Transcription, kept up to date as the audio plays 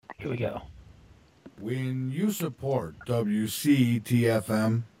Here we go. When you support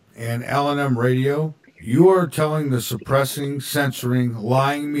WCET-FM and L&M Radio, you are telling the suppressing, censoring,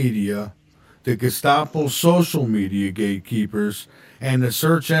 lying media, the Gestapo social media gatekeepers, and the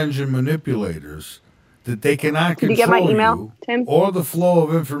search engine manipulators that they cannot Did you get my control email, you Tim? or the flow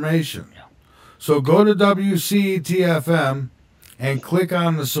of information. So go to WCET-FM and click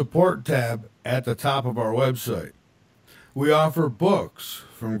on the support tab at the top of our website. We offer books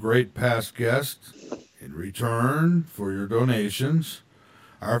from great past guests in return for your donations.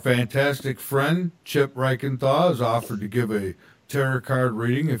 Our fantastic friend Chip Reichenthal has offered to give a tarot card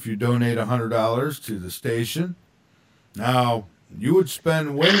reading if you donate $100 to the station. Now, you would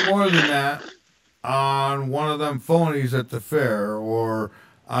spend way more than that on one of them phonies at the fair or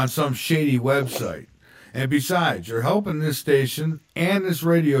on some shady website. And besides, you're helping this station and this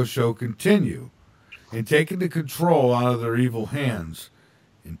radio show continue and taking the control out of their evil hands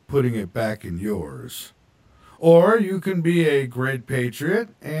and putting it back in yours. Or you can be a great patriot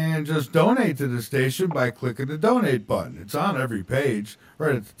and just donate to the station by clicking the donate button. It's on every page,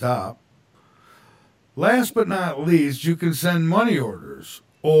 right at the top. Last but not least, you can send money orders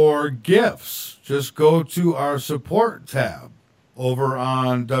or gifts. Just go to our support tab over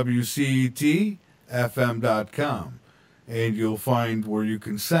on WCETFM.com and you'll find where you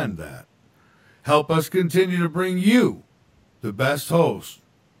can send that. Help us continue to bring you the best host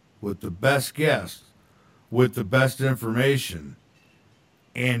with the best guests with the best information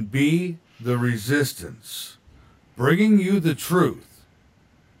and be the resistance, bringing you the truth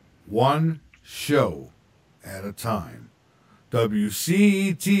one show at a time.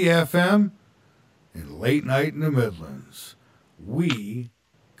 WCET-FM and Late Night in the Midlands. We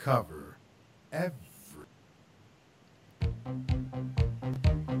cover everything.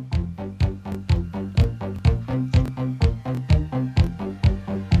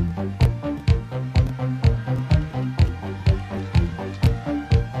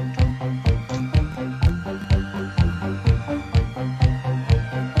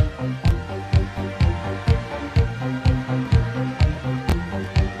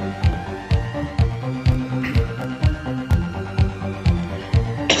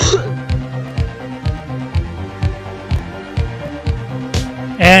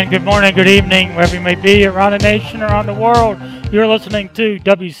 And good morning, good evening, wherever you may be around the nation or around the world. You're listening to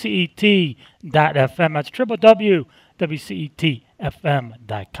WCET.FM. That's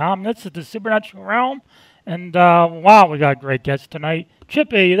www.WCETFM.com. This is the Supernatural Realm. And wow, we got great guests tonight.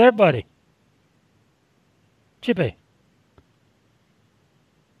 Chippy, you there, buddy? Chippy.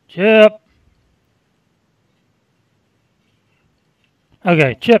 Chip.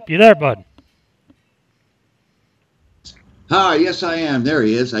 Okay, Chip, you there, bud? Hi, yes, I am. There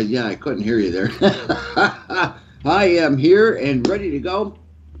he is. I couldn't hear you there. I am here and ready to go.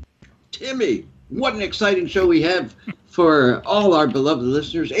 Timmy, what an exciting show we have for all our beloved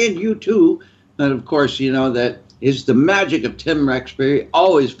listeners and you too. And of course, you know, that is the magic of Tim Rexbury.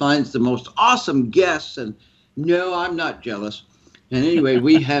 Always finds the most awesome guests. And no, I'm not jealous. And anyway,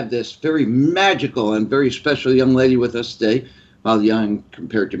 we have this very magical and very special young lady with us today. Well, young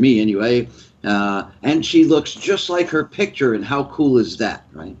compared to me anyway. And she looks just like her picture, and how cool is that,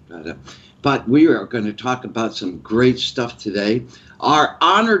 right? But we are going to talk about some great stuff today. Our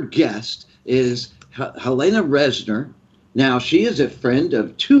honored guest is Helena Reznor. Now, she is a friend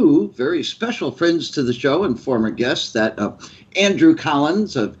of two very special friends to the show and former guests, that Andrew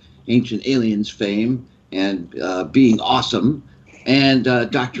Collins of Ancient Aliens fame and being awesome, and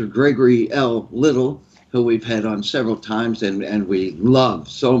Dr. Gregory L. Little, who we've had on several times and we love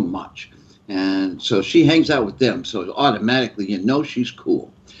so much. And so she hangs out with them, so automatically you know she's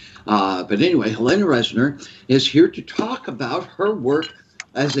cool. But anyway, Helena Reznor is here to talk about her work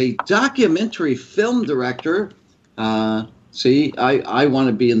as a documentary film director. See, I want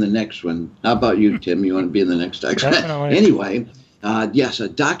to be in the next one. How about you, Tim? You want to be in the next documentary? Anyway, yes, a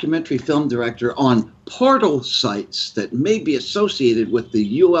documentary film director on portal sites that may be associated with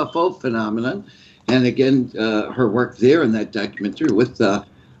the UFO phenomenon. And again, her work there in that documentary with the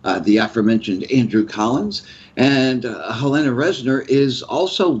aforementioned Andrew Collins. And Helena Reznor is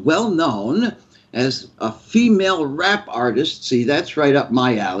also well known as a female rap artist. See, that's right up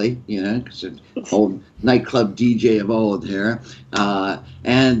my alley, you know, because an old nightclub DJ of old here.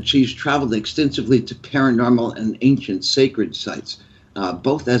 And she's traveled extensively to paranormal and ancient sacred sites,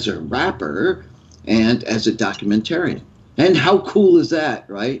 both as a rapper and as a documentarian. And how cool is that,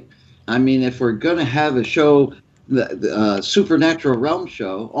 right? I mean, if we're going to have a show, the Supernatural Realm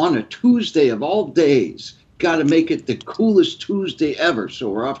show, on a Tuesday of all days, got to make it the coolest Tuesday ever. So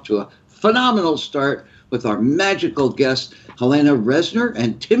we're off to a phenomenal start with our magical guest, Helena Reznor.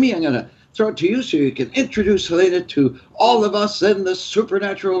 And Timmy, I'm going to throw it to you so you can introduce Helena to all of us in the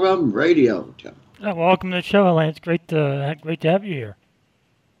Supernatural Realm Radio. Welcome to the show, Helena. It's great to have you here.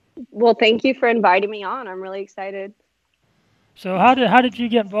 Well, thank you for inviting me on. I'm really excited. So how did you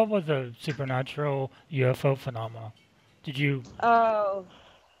get involved with the supernatural UFO phenomena? Did you? Oh,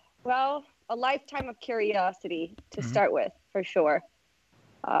 well, a lifetime of curiosity to start with, for sure.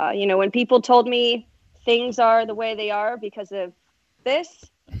 When people told me things are the way they are because of this,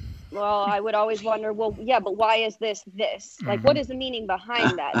 well, I would always wonder, well, yeah, but why is this? Like, what is the meaning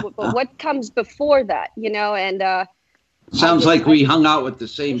behind that? But what comes before that, and... Sounds like we hung out with the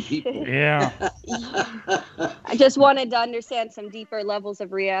same people. Yeah. I just wanted to understand some deeper levels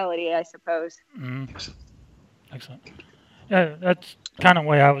of reality, I suppose. Excellent. Yeah, that's kind of the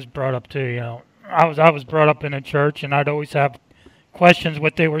way I was brought up too. I was brought up in a church, and I'd always have questions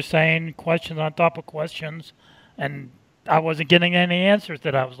what they were saying, questions on top of questions, and I wasn't getting any answers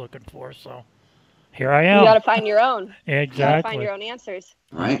that I was looking for. So here I am. You got to find your own. Exactly. You got to find your own answers.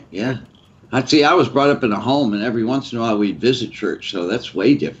 Right. Yeah. I was brought up in a home, and every once in a while we'd visit church, so that's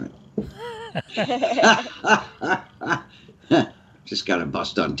way different. Just got to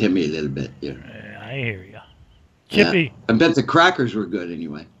bust on Timmy a little bit. Yeah. I hear you. Chippy. Yeah. I bet the crackers were good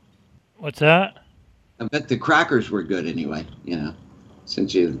anyway. What's that? I bet the crackers were good anyway,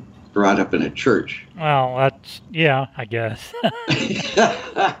 since you brought up in a church. Well, I guess. All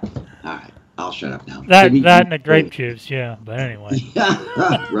right, I'll shut up now. That and the grape juice, yeah. But anyway.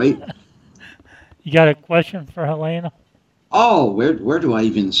 Right. You got a question for Helena? Oh, where do I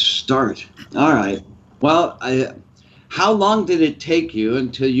even start? All right. Well, how long did it take you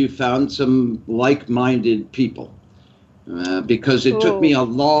until you found some like-minded people? Because it took me a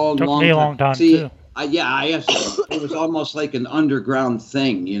long time. See, too. It was almost like an underground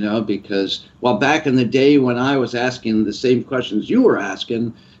thing, because, back in the day when I was asking the same questions you were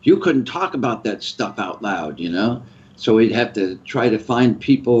asking, you couldn't talk about that stuff out loud, So we'd have to try to find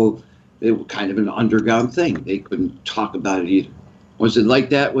people. It was kind of an underground thing. They couldn't talk about it either. Was it like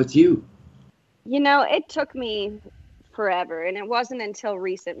that with you? It took me forever, and it wasn't until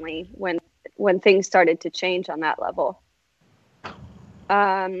recently when things started to change on that level.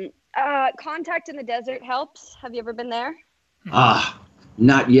 Contact in the Desert helps. Have you ever been there?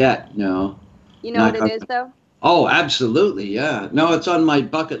 Not yet, no. You know what it is, though? Oh, absolutely, yeah. No, it's on my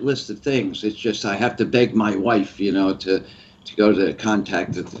bucket list of things. It's just I have to beg my wife, to go to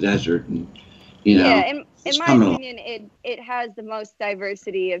Contact at the Desert, and Yeah, in my opinion, it has the most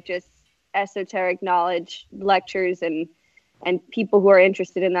diversity of just esoteric knowledge, lectures, and people who are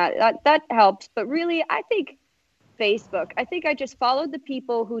interested in that helps. But really, I think Facebook. I think I just followed the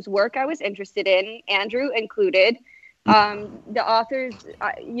people whose work I was interested in, Andrew included, the authors,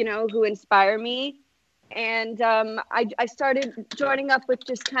 who inspire me. And I started joining up with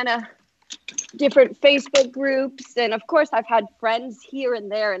just kind of different Facebook groups. And of course, I've had friends here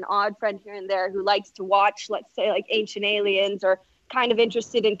and there, an odd friend here and there who likes to watch, let's say, like Ancient Aliens, or kind of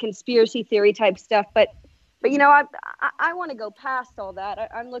interested in conspiracy theory type stuff. But I want to go past all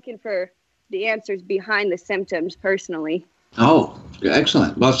that. I'm looking for the answers behind the symptoms personally. Oh,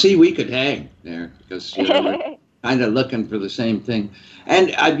 excellent. Well, see, we could hang there because we're kind of looking for the same thing. And,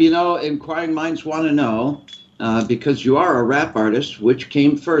 inquiring minds want to know, because you are a rap artist, which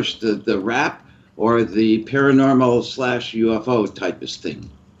came first, the rap or the paranormal / UFO type of thing?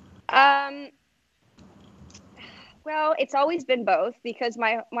 Well, it's always been both, because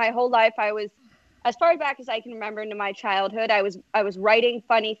my whole life I was, as far back as I can remember into my childhood, I was writing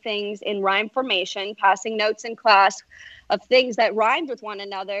funny things in rhyme formation, passing notes in class of things that rhymed with one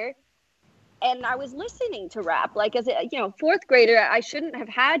another. And I was listening to rap, like as a fourth grader. I shouldn't have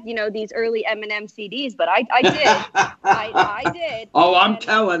had these early Eminem CDs, but I did. I did. Oh, I'm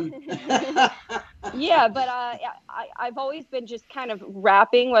telling. Yeah, but I've always been just kind of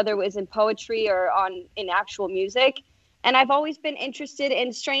rapping, whether it was in poetry or in actual music. And I've always been interested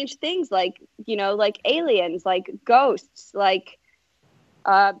in strange things like aliens, like ghosts, like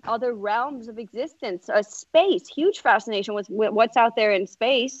other realms of existence, space, huge fascination with what's out there in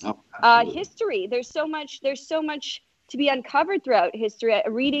space. History. There's so much to be uncovered throughout history.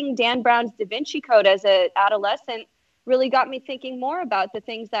 Reading Dan Brown's Da Vinci Code as an adolescent really got me thinking more about the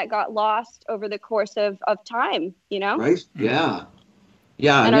things that got lost over the course of time, Right? Yeah.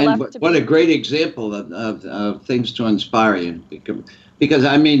 Yeah, and what a great example of things to inspire you. Because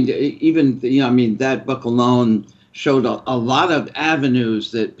that book alone showed a lot of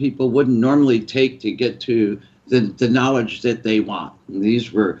avenues that people wouldn't normally take to get to the knowledge that they want. And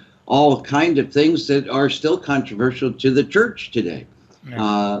these were all kind of things that are still controversial to the church today.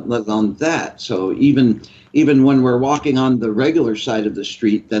 let alone that. So even when we're walking on the regular side of the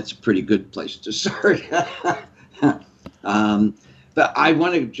street, that's a pretty good place to start. But I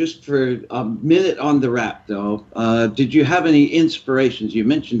want to, just for a minute on the rap, though, did you have any inspirations? You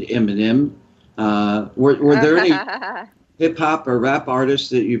mentioned Eminem. Were there any hip-hop or rap artists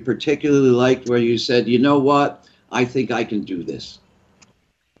that you particularly liked where you said, you know what, I think I can do this?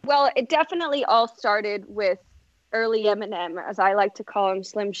 Well, it definitely all started with early Eminem, as I like to call him,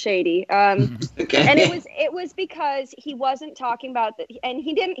 Slim Shady. Okay. And it was because he wasn't talking about that, and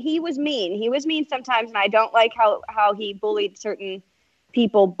he was mean. He was mean sometimes, and I don't like how he bullied certain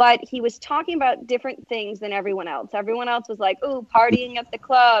people, but he was talking about different things than everyone else. Everyone else was like, "Ooh, partying at the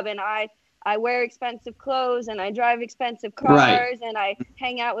club, and I wear expensive clothes, and I drive expensive cars, Right. and I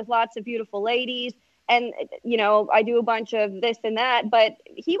hang out with lots of beautiful ladies, and I do a bunch of this and that." But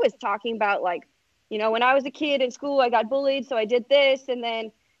he was talking about, like, when I was a kid in school, I got bullied, so I did this, and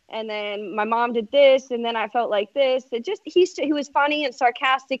then my mom did this, and then I felt like this. It just he was funny and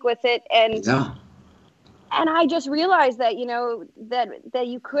sarcastic with it, and Yeah. and I just realized that that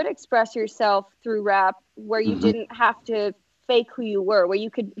you could express yourself through rap, where you didn't have to fake who you were, where you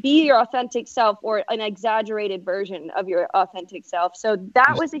could be your authentic self or an exaggerated version of your authentic self. So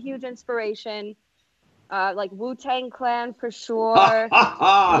that was a huge inspiration. Like Wu-Tang Clan for sure.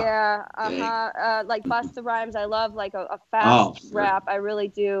 Yeah. Like Busta Rhymes, I love like a fast rap. I really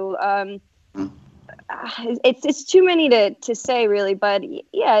do. It's too many to say, really, but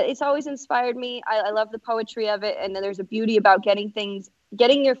yeah, it's always inspired me. I love the poetry of it, and then there's a beauty about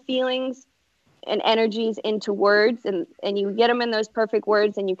getting your feelings and energies into words, and you get them in those perfect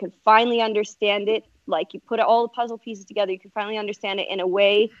words, and you can finally understand it. Like, you put all the puzzle pieces together, you can finally understand it in a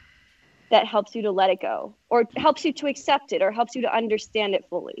way that helps you to let it go, or helps you to accept it, or helps you to understand it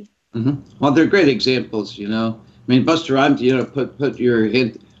fully. Well, they're great examples, I mean, Busta Rhymes, put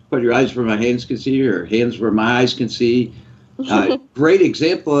your eyes where my hands can see, or hands where my eyes can see. Great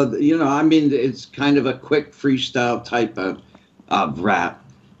example of, I mean, it's kind of a quick freestyle type of rap.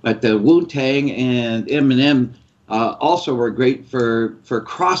 But the Wu-Tang and Eminem also were great for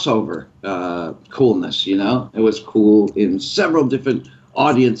crossover coolness, It was cool in several different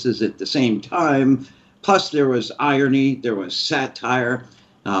audiences at the same time. Plus, there was irony, there was satire,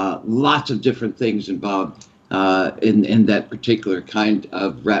 lots of different things involved in that particular kind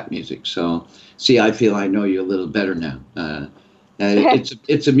of rap music. So, see, I feel I know you a little better now.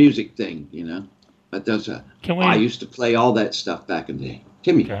 It's a music thing, But I used to play all that stuff back in the day.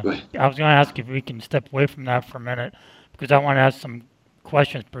 Timmy, Okay. go ahead. I was going to ask if we can step away from that for a minute, because I want to ask some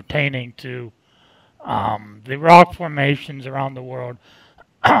questions pertaining to the rock formations around the world.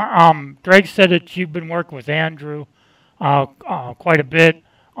 Greg said that you've been working with Andrew quite a bit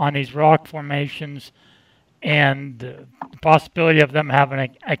on these rock formations, and the possibility of them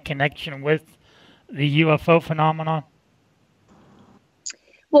having a connection with the UFO phenomenon.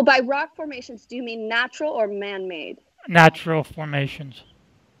 Well, by rock formations, do you mean natural or man-made? Natural formations.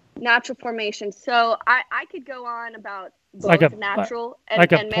 Natural formations. So I could go on about both Like natural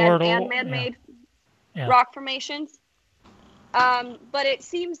like and portal, man-made yeah. rock formations. But it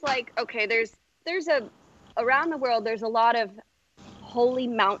seems like, okay, there's around the world, there's a lot of holy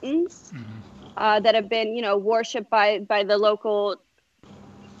mountains that have been, worshipped by the local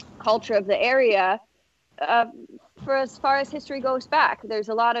culture of the area. For as far as history goes back, there's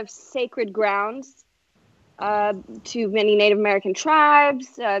a lot of sacred grounds to many Native American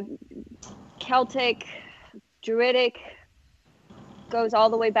tribes, Celtic, Druidic, goes all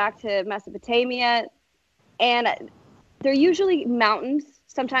the way back to Mesopotamia. And they're usually mountains,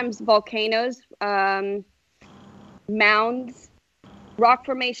 sometimes volcanoes, mounds, rock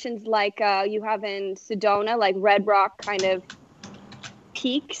formations like you have in Sedona, like red rock kind of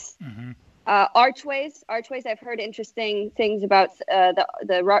peaks. Archways. I've heard interesting things about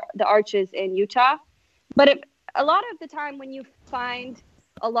the arches in Utah. But a lot of the time when you find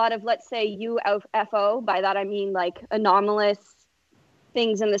a lot of, let's say, UFO, by that I mean like anomalous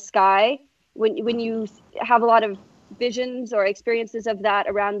things in the sky, when you have a lot of visions or experiences of that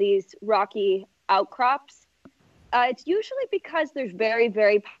around these rocky outcrops, it's usually because there's very,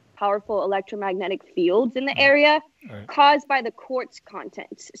 very powerful electromagnetic fields in the area caused by the quartz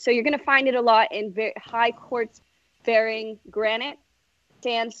content. So you're going to find it a lot in very high quartz bearing granite,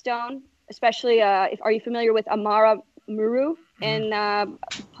 sandstone, especially are you familiar with Amara Muru in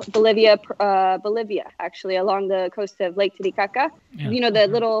Bolivia, actually, along the coast of Lake Titicaca? Yeah. The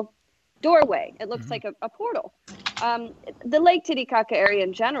little doorway. It looks like a portal. The Lake Titicaca area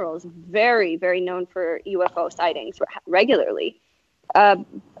in general is very, very known for UFO sightings regularly.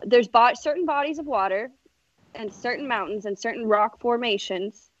 There's certain bodies of water and certain mountains and certain rock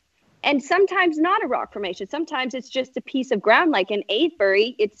formations, and sometimes not a rock formation. Sometimes it's just a piece of ground, like in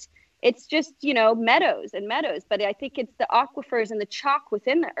Avebury. It's just, meadows and meadows. But I think it's the aquifers and the chalk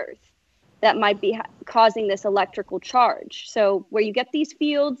within the earth that might be causing this electrical charge. So where you get these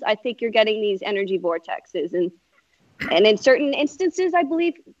fields, I think you're getting these energy vortexes. And in certain instances, I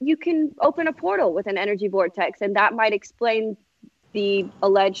believe you can open a portal with an energy vortex, and that might explain the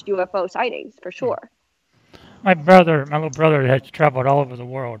alleged UFO sightings for sure. My little brother, has traveled all over the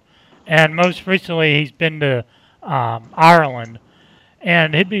world, and most recently he's been to Ireland,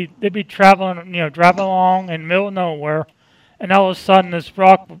 and they'd be traveling, driving along in the middle of nowhere, and all of a sudden this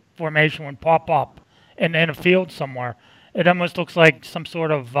rock formation would pop up in a field somewhere. It almost looks like some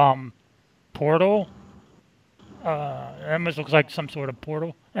sort of portal. It almost looks like some sort of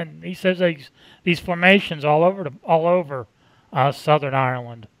portal, and he says these formations all over Southern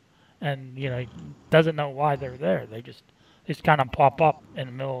Ireland, and he doesn't know why they're there. They just kind of pop up in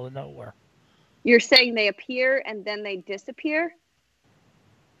the middle of nowhere. You're saying they appear and then they disappear?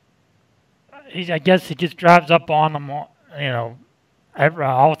 I guess he just drives up on them, all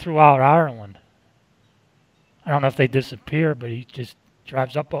throughout Ireland. I don't know if they disappear, but he just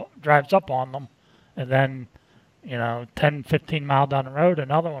drives up on them, and then 10, 15 miles down the road,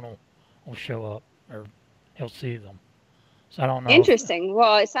 another one will show up, or he'll see them. So I don't know. Interesting.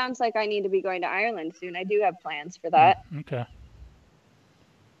 Well, it sounds like I need to be going to Ireland soon. I do have plans for that. Okay.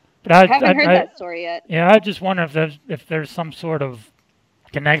 But I haven't heard that story yet. Yeah, I just wonder if there's some sort of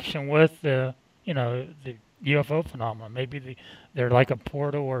connection with the UFO phenomenon. Maybe they're like a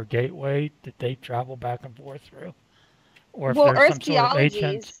portal or a gateway that they travel back and forth through. Or if there's Earth some sort of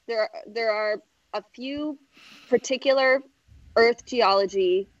ancient... there are a few particular Earth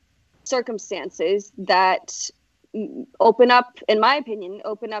geology circumstances that open up, in my opinion,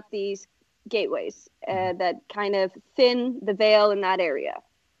 these gateways that kind of thin the veil in that area.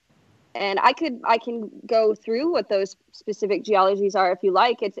 And I can go through what those specific geologies are if you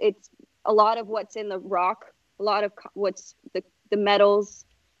like. It's a lot of what's in the rock, a lot of what's the metals,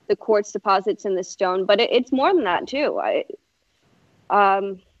 the quartz deposits in the stone, but it's more than that too. I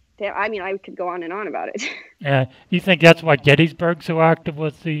could go on and on about it. Yeah, you think that's why Gettysburg's so active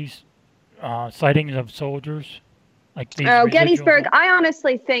with these sightings of soldiers? Like these Gettysburg, I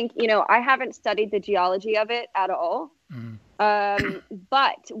honestly think, I haven't studied the geology of it at all.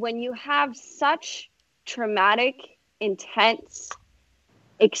 But when you have such traumatic, intense,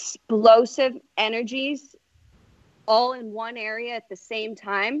 explosive energies all in one area at the same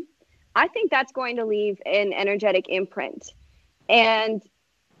time, I think that's going to leave an energetic imprint. And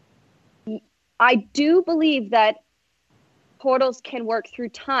I do believe that portals can work through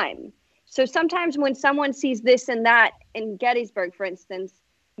time. So sometimes when someone sees this and that in Gettysburg, for instance,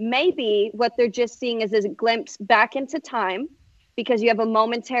 maybe what they're just seeing is a glimpse back into time, because you have a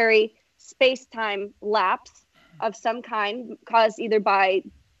momentary space-time lapse of some kind caused either by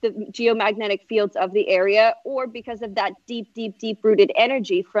the geomagnetic fields of the area or because of that deep-rooted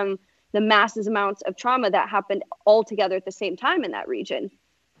energy from the massive amounts of trauma that happened all together at the same time in that region.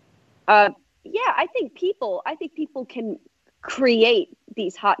 I think people can create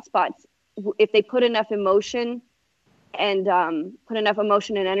these hotspots if they put enough emotion and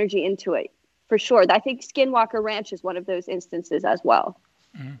energy into it, for sure. I think Skinwalker Ranch is one of those instances as well.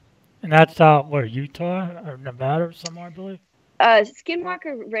 Mm-hmm. And that's Utah or Nevada or somewhere, I believe?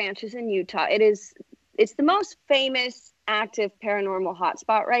 Skinwalker Ranch is in Utah. It's the most famous active paranormal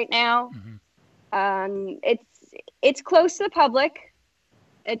hotspot right now. Mm-hmm. It's close to the public.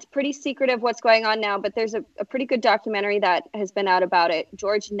 It's pretty secretive what's going on now, but there's a pretty good documentary that has been out about it.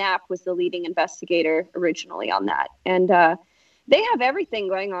 George Knapp was the leading investigator originally on that. And they have everything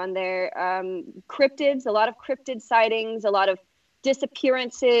going on there. Cryptids, a lot of cryptid sightings, a lot of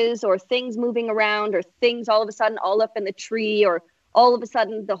disappearances or things moving around or things all of a sudden all up in the tree, or all of a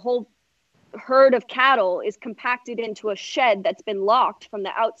sudden the whole herd of cattle is compacted into a shed that's been locked from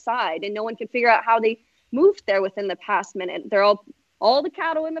the outside and no one can figure out how they moved there within the past minute. They're all the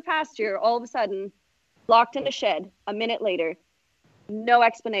cattle in the pasture, all of a sudden, locked in a shed a minute later. No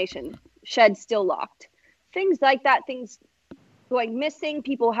explanation. Shed still locked. Things like that, things going missing,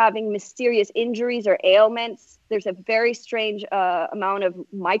 people having mysterious injuries or ailments. There's a very strange amount of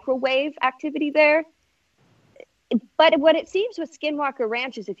microwave activity there. But what it seems with Skinwalker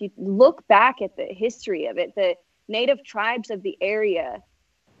Ranch is if you look back at the history of it, the native tribes of the area,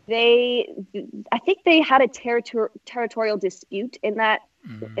 I think they had a territorial dispute in that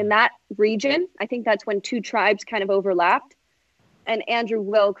region. I think that's when two tribes kind of overlapped. And Andrew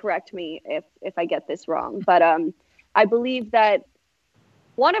will correct me if I get this wrong, but I believe that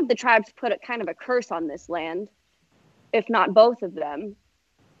one of the tribes put a kind of a curse on this land, if not both of them,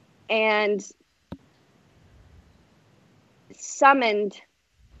 and summoned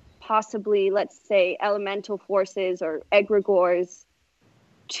possibly, let's say, elemental forces or egregores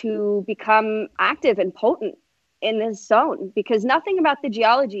to become active and potent in this zone, because nothing about the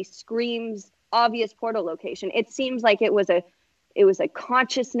geology screams obvious portal location. It seems like it was a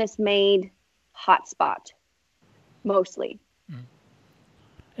consciousness made hotspot, mostly.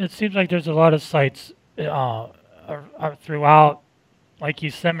 It seems like there's a lot of sites throughout, like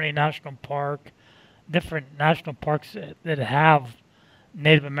Yosemite National Park, different national parks that have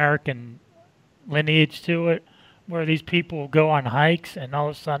Native American lineage to it, where these people will go on hikes and all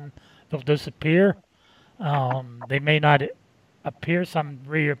of a sudden they'll disappear. They may not appear, some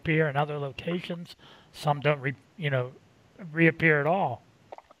reappear in other locations, some don't reappear at all.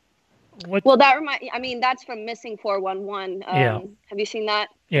 Well, that's from Missing 411. Yeah. Have you seen that?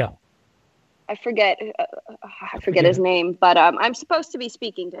 Yeah. I forget his name, but I'm supposed to be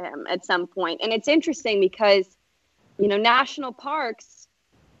speaking to him at some point. And it's interesting because, national parks,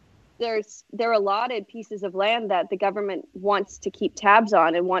 there are allotted pieces of land that the government wants to keep tabs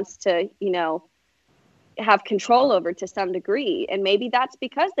on and wants to, have control over to some degree. And maybe that's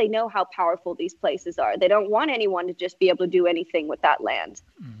because they know how powerful these places are. They don't want anyone to just be able to do anything with that land.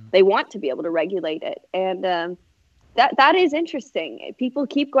 Mm-hmm. They want to be able to regulate it. And that is interesting. People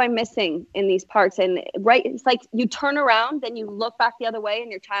keep going missing in these parks. And it's like you turn around, then you look back the other way and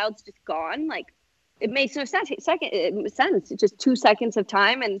your child's just gone. Like, it makes no sense. It's just 2 seconds of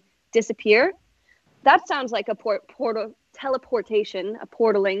time and disappear. That sounds like a teleportation, a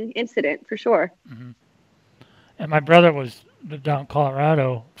portaling incident for sure. Mm-hmm. And my brother lived down in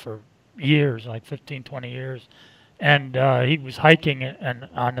Colorado for years, like 15, 20 years. And he was hiking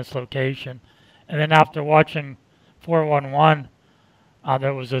on this location. And then after watching 411,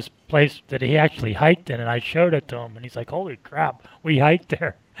 there was this place that he actually hiked in, and I showed it to him. And he's like, holy crap, we hiked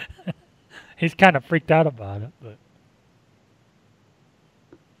there. He's kind of freaked out about it. But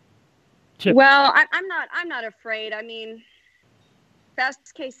Chip. Well, I'm not afraid. I mean,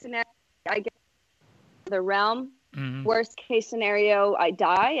 best case scenario, I get the realm. Mm-hmm. Worst case scenario, I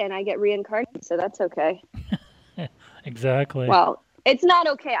die and I get reincarnated, so that's okay. Exactly. Well, it's not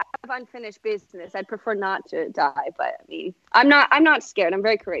okay. I have unfinished business. I'd prefer not to die, but I mean, I'm not scared. I'm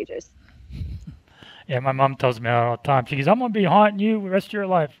very courageous. Yeah, my mom tells me all the time. She goes, I'm going to be haunting you the rest of your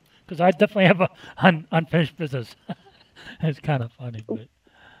life because I definitely have unfinished business. It's kind of funny. But.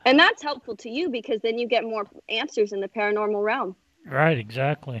 And that's helpful to you because then you get more answers in the paranormal realm. Right,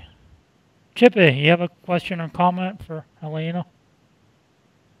 exactly. Chippy, you have a question or comment for Helena?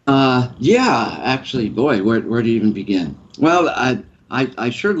 Yeah, actually, boy, where do you even begin? Well, I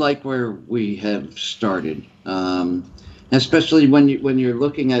sure like where we have started, especially when you're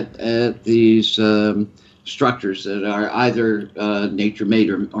looking at these structures that are either nature-made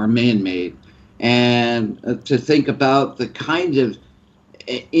or man-made, and to think about the kind of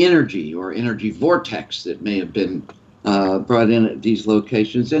energy or energy vortex that may have been brought in at these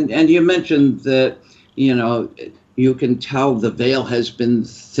locations. And you mentioned that, you can tell the veil has been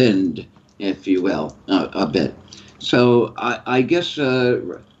thinned, if you will, a bit. So I guess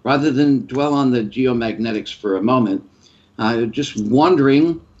rather than dwell on the geomagnetics for a moment, I'm just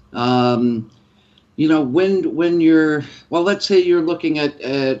wondering, when you're, well, let's say you're looking at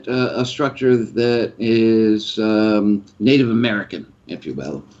a structure that is Native American, if you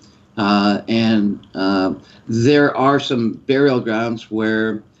will. And there are some burial grounds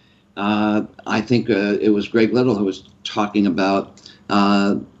where I think it was Greg Little who was talking about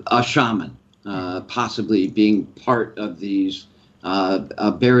a shaman possibly being part of these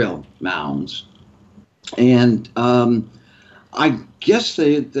burial mounds. And I guess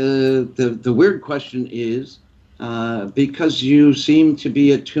the weird question is, because you seem to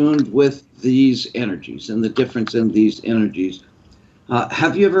be attuned with these energies and the difference in these energies,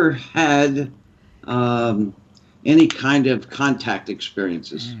 have you ever had any kind of contact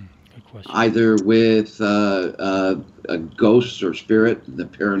experiences, either with a ghost or spirit, the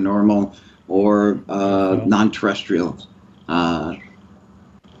paranormal, or non-terrestrial?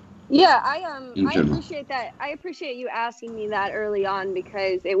 Yeah, I appreciate that. I appreciate you asking me that early on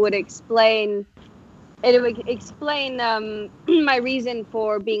because it would explain my reason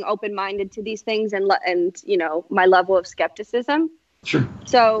for being open-minded to these things and my level of skepticism. Sure.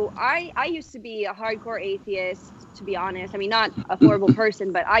 So I used to be a hardcore atheist, to be honest. I mean, not a horrible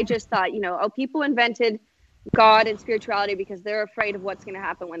person, but I just thought, people invented God and spirituality because they're afraid of what's going to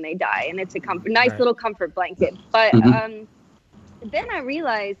happen when they die, and it's a nice little comfort blanket. But then I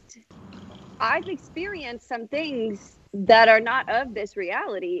realized I've experienced some things that are not of this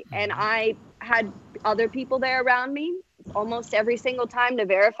reality, and I had other people there around me almost every single time to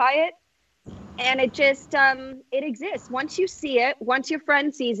verify it. And it just, it exists. Once you see it, once your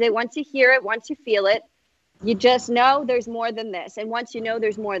friend sees it, once you hear it, once you feel it, you just know there's more than this. And once you know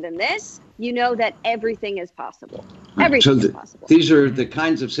there's more than this, you know that everything is possible. Everything is possible. These are the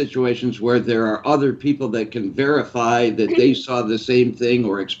kinds of situations where there are other people that can verify that they saw the same thing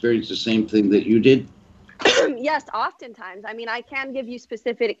or experienced the same thing that you did? Yes, oftentimes. I mean, I can give you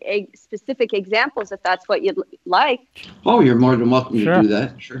specific examples if that's what you'd like. Oh, you're more than welcome to do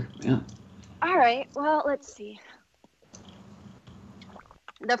that. Sure, yeah. All right, well, let's see.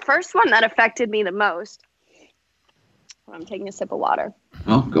 The first one that affected me the most, I'm taking a sip of water.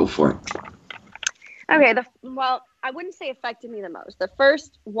 Oh, go for it. Okay, well, I wouldn't say affected me the most. The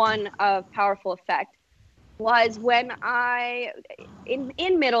first one of powerful effect was when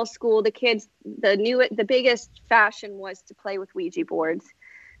in middle school, the kids, the biggest fashion was to play with Ouija boards.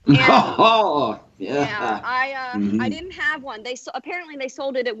 And, I didn't have one. Apparently they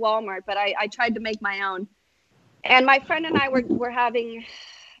sold it at Walmart, but I tried to make my own. And my friend and I were having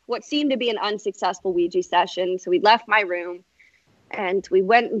what seemed to be an unsuccessful Ouija session. So we left my room and we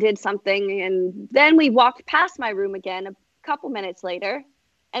went and did something. And then we walked past my room again a couple minutes later.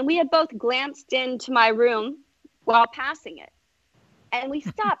 And we had both glanced into my room while passing it. And we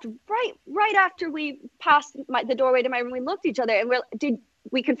stopped right after we passed the doorway to my room. We looked at each other and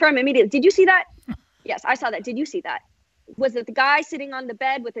we confirmed immediately. Did you see that? Yes, I saw that. Did you see that? Was it the guy sitting on the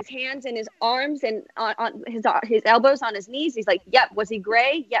bed with his hands in his arms and on his elbows on his knees? He's like, yep. Was he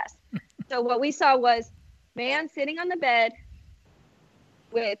gray? Yes. So what we saw was man sitting on the bed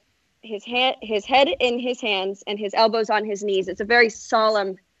with his head in his hands and his elbows on his knees. It's a very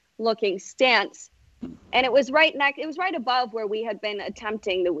solemn looking stance. And it was right above where we had been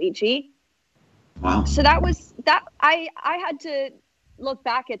attempting the Ouija. Wow. So that was that. I had to look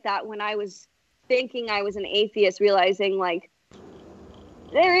back at that when I was thinking I was an atheist, realizing like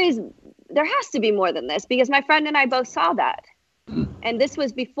there has to be more than this, because my friend and I both saw that. And this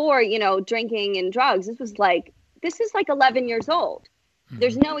was before, drinking and drugs. This is like 11 years old.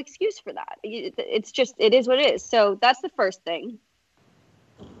 There's no excuse for that. It's just, it is what it is. So that's the first thing.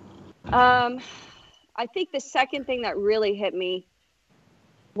 I think the second thing that really hit me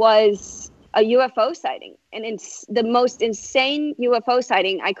was a UFO sighting, and the most insane UFO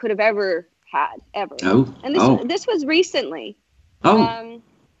sighting I could have ever had, ever. Oh. And this was recently. Oh.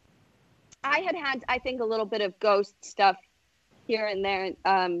 I had, I think, a little bit of ghost stuff here and there.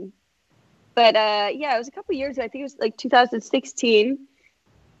 But it was a couple years ago. I think it was like 2016.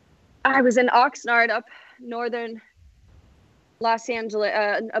 I was in Oxnard, up northern Los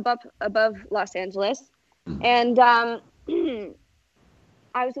Angeles, above Los Angeles. And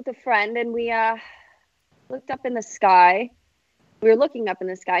I was with a friend, and we looked up in the sky. We were looking up in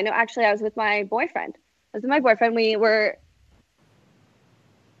the sky. No, actually, I was with my boyfriend. We were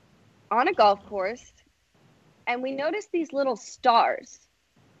on a golf course, and we noticed these little stars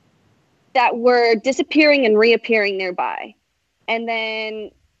that were disappearing and reappearing nearby, and then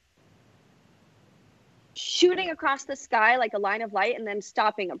shooting across the sky like a line of light and then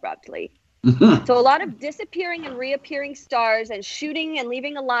stopping abruptly. So a lot of disappearing and reappearing stars, and shooting and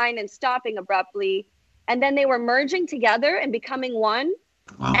leaving a line and stopping abruptly. And then they were merging together and becoming one.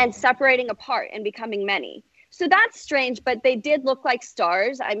 Wow. And separating apart and becoming many. So that's strange, but they did look like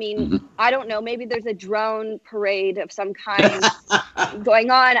stars. I mean, I don't know. Maybe there's a drone parade of some kind going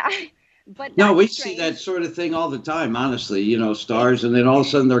on. But no, we see that sort of thing all the time, honestly, stars, and then all of a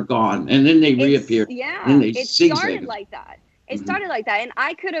sudden they're gone, and then they reappear. Yeah, and it started like that. It started like that, and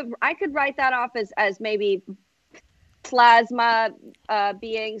I could write that off as maybe plasma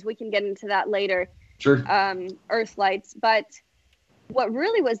beings. We can get into that later. Sure. Earth lights, but what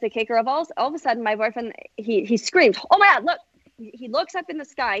really was the kicker of all of a sudden, my boyfriend, he screamed, "Oh my God, look!" He looks up in the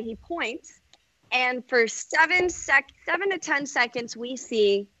sky, he points, and for 7 to 10 seconds, we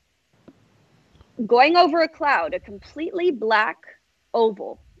see, going over a cloud, a completely black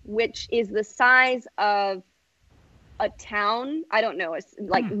oval, which is the size of a town. I don't know. It's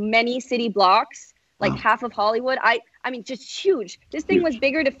like many city blocks, like half of Hollywood. I mean, just huge. This thing was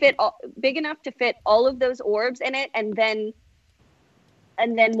big enough to fit all of those orbs in it, and then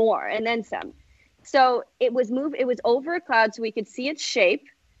more, and then some. So it was over a cloud, so we could see its shape,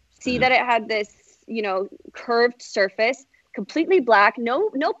 see that it had this, curved surface, completely black,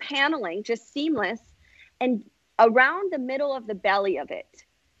 no paneling, just seamless. And around the middle of the belly of it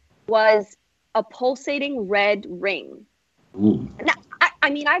was a pulsating red ring. Ooh. Now, I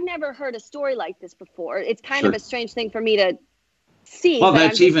mean, I've never heard a story like this before. It's kind of a strange thing for me to see. Well, but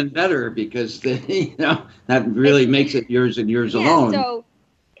that's even better because that really makes it yours and yours alone.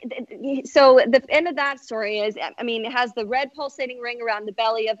 So the end of that story is, I mean, it has the red pulsating ring around the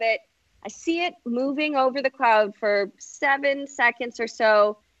belly of it. I see it moving over the cloud for 7 seconds or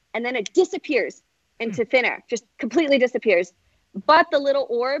so, and then it disappears into thin air, just completely disappears. But the little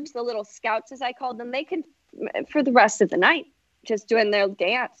orbs, the little scouts, as I called them, they can, for the rest of the night, just doing their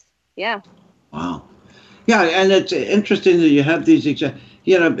dance. Yeah. Wow. Yeah, and it's interesting that you have these,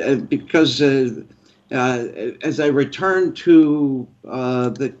 because as I return to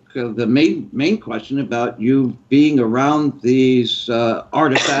the main question about you being around these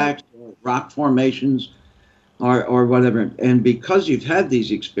artifacts, or rock formations, or whatever, and because you've had these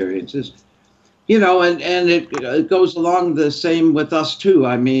experiences, and it goes along the same with us too.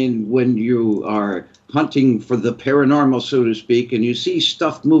 I mean, when you are hunting for the paranormal, so to speak, and you see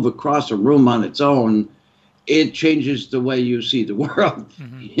stuff move across a room on its own, it changes the way you see the world.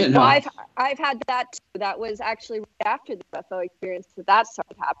 Mm-hmm. Well, I've had that too. That was actually right after the UFO experience that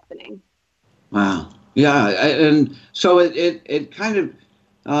started happening. Wow. Yeah, and so it kind of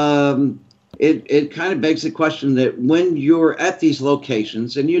it kind of begs the question that when you're at these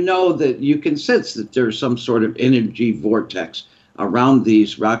locations and that you can sense that there's some sort of energy vortex around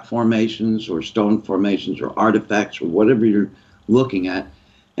these rock formations or stone formations or artifacts or whatever you're looking at,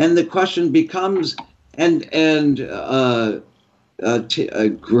 and the question becomes,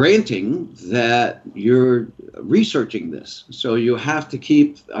 granting that you're researching this. So you have to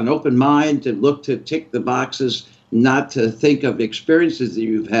keep an open mind and look to tick the boxes, not to think of experiences that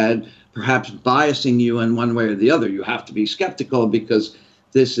you've had, perhaps biasing you in one way or the other. You have to be skeptical because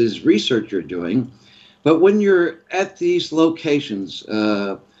this is research you're doing. But when you're at these locations,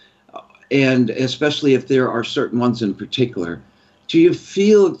 and especially if there are certain ones in particular, do you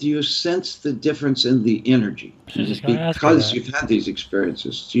sense the difference in the energy? Because you've had these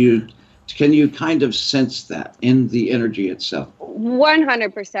experiences, can you kind of sense that in the energy itself?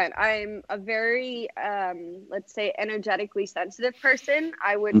 100%. I'm a very, let's say, energetically sensitive person.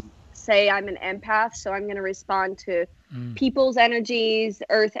 I would say I'm an empath, so I'm going to respond to people's energies,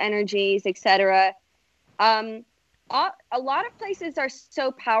 earth energies, etc. A lot of places are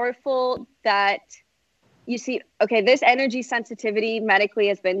so powerful that you see, okay, this energy sensitivity medically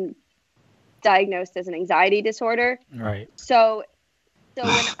has been diagnosed as an anxiety disorder. Right. So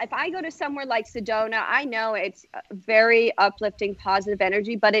if I go to somewhere like Sedona, I know it's very uplifting, positive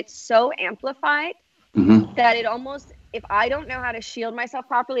energy, but it's so amplified that it almost, if I don't know how to shield myself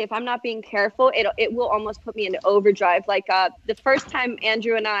properly, if I'm not being careful, it will almost put me into overdrive. Like the first time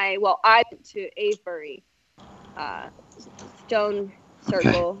Andrew and I went to Avebury Stone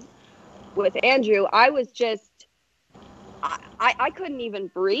Circle with Andrew, I was just, I couldn't even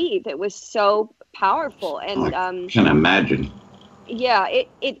breathe. It was so powerful. And I can imagine. Yeah,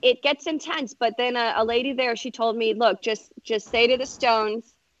 it gets intense. But then a lady there, she told me, look, just say to the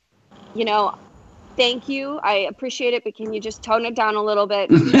stones, thank you, I appreciate it, but can you just tone it down a little bit?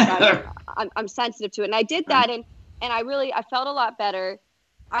 I'm sensitive to it. And I did that, and I felt a lot better.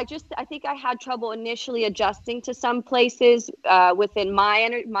 I think I had trouble initially adjusting to some places within my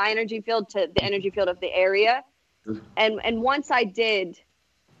energy field to the energy field of the area. And once I did,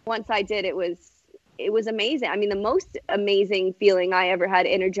 it was amazing. I mean, the most amazing feeling I ever had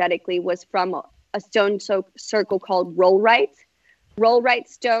energetically was from a stone circle called rollright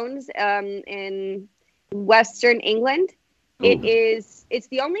stones in Western England. Ooh. It's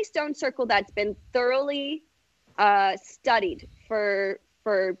the only stone circle that's been thoroughly studied for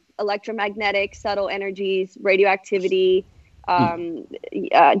electromagnetic, subtle energies, radioactivity,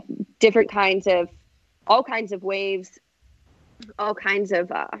 different kinds of, all kinds of waves, all kinds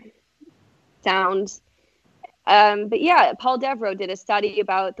of sounds. But yeah, Paul Devereaux did a study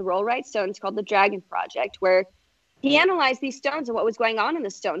about the rollright stones called the Dragon Project, where he analyzed these stones and what was going on in the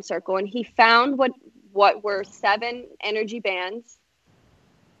stone circle, and he found what were 7 energy bands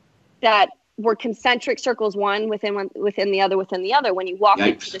that were concentric circles, one within the other when you walk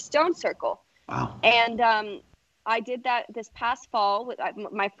into the stone circle. Wow. And I did that this past fall with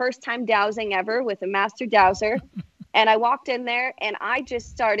my first time dowsing ever with a master dowser. And I walked in there and I just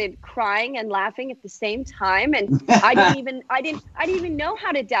started crying and laughing at the same time. And I didn't even know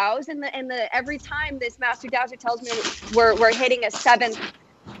how to douse. And every time this master dowser tells me we're hitting a 7th,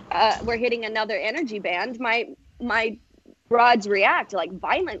 we're hitting another energy band, my rods react like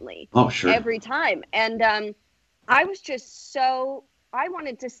violently. Oh, sure. Every time. And I was just so, I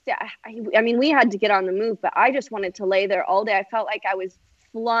wanted to stay. I mean, we had to get on the move, but I just wanted to lay there all day. I felt like I was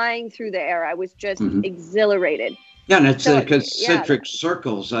flying through the air. I was just exhilarated. Yeah, and it's So, the concentric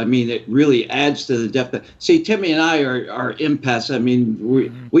circles. I mean, it really adds to the depth. See, Timmy and I are empaths. I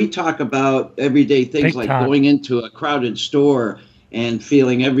mean, we talk about everyday things Big like time. going into a crowded store and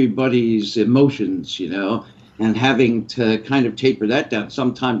feeling everybody's emotions, and having to kind of taper that down.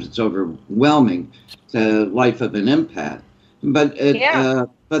 Sometimes it's overwhelming, the life of an empath. But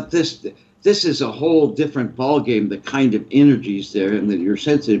this is a whole different ballgame, the kind of energies there and that you're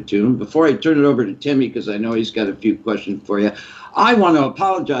sensitive to. And before I turn it over to Timmy, because I know he's got a few questions for you, I want to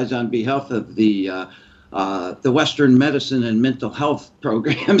apologize on behalf of the Western medicine and mental health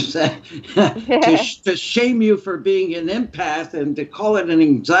programs to shame you for being an empath and to call it an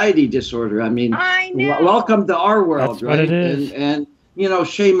anxiety disorder. I mean, I know. welcome to our world, That's right? what it is. And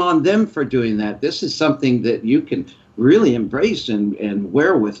shame on them for doing that. This is something that you can really embrace and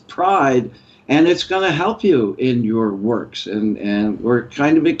wear with pride, and it's going to help you in your works. And we're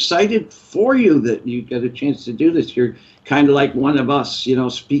kind of excited for you that you get a chance to do this. You're kind of like one of us,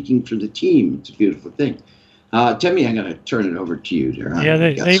 speaking for the team. It's a beautiful thing. Timmy, I'm going to turn it over to you there. Yeah,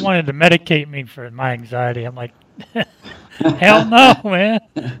 they wanted to medicate me for my anxiety. I'm like, hell no, man.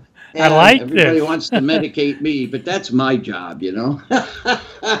 Yeah, I like everybody this. wants to medicate me, but that's my job,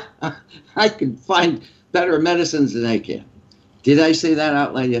 I can find better medicines than I can. Did I say that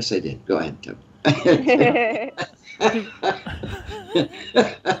out loud? Yes, I did. Go ahead, Tim.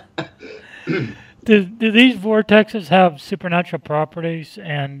 Do these vortexes have supernatural properties?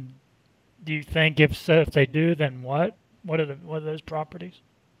 And do you think if they do, then what? What are those properties?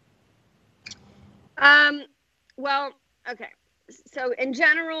 Well, okay. So in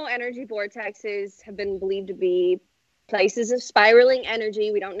general, energy vortexes have been believed to be places of spiraling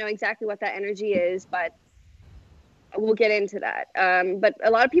energy. We don't know exactly what that energy is, but we'll get into that. But a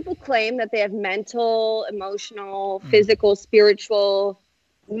lot of people claim that they have mental, emotional, physical, spiritual,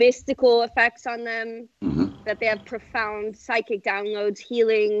 mystical effects on them, that they have profound psychic downloads,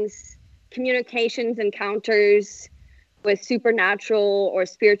 healings, communications, encounters with supernatural or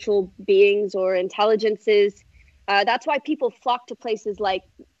spiritual beings or intelligences. That's why people flock to places like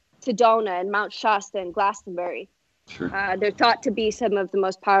Sedona and Mount Shasta and Glastonbury. Sure. They're thought to be some of the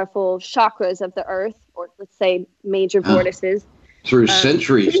most powerful chakras of the earth, or let's say major vortices. Through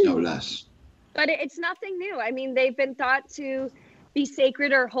centuries, no less. But it's nothing new. I mean, they've been thought to be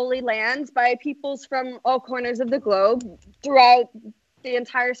sacred or holy lands by peoples from all corners of the globe throughout the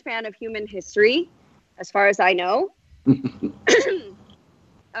entire span of human history, as far as I know. So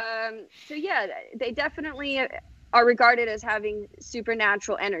yeah, they definitely are regarded as having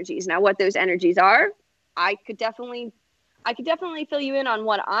supernatural energies. Now, what those energies are, I could definitely fill you in on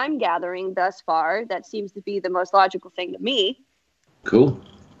what I'm gathering thus far. That seems to be the most logical thing to me. Cool.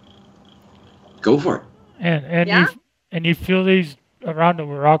 Go for it. And Yeah? you feel these around the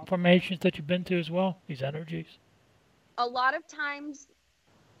rock formations that you've been to as well, these energies? A lot of times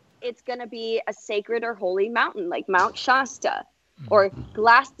it's going to be a sacred or holy mountain like Mount Shasta or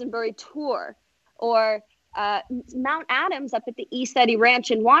Glastonbury Tour or Mount Adams up at the East Eddy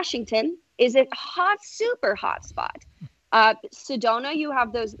Ranch in Washington is a super hot spot. Sedona, you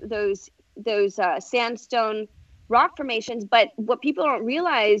have those sandstone rock formations, but what people don't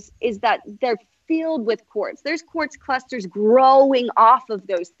realize is that they're filled with quartz. There's quartz clusters growing off of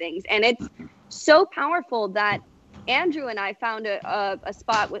those things, and it's so powerful that Andrew and I found a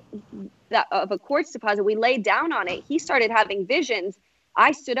spot of a quartz deposit. We laid down on it. He started having visions.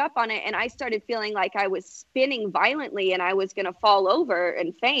 I stood up on it, and I started feeling like I was spinning violently, and I was going to fall over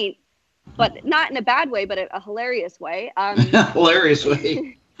and faint, but not in a bad way, but a hilarious way. Hilarious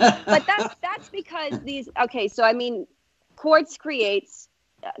way. But that's because so I mean, quartz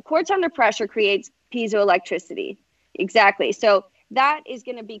under pressure creates piezoelectricity. Exactly. So that is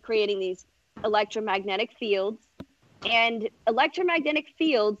going to be creating these electromagnetic fields, and electromagnetic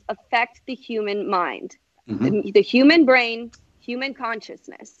fields affect the human mind, the human brain, human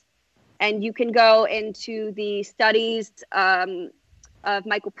consciousness. And you can go into the studies of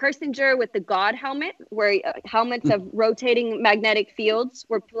Michael Persinger with the God helmet, where helmets of rotating magnetic fields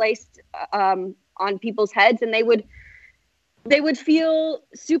were placed on people's heads, and they would feel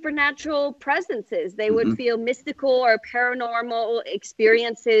supernatural presences. They would feel mystical or paranormal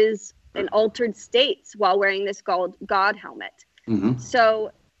experiences and altered states while wearing this God helmet.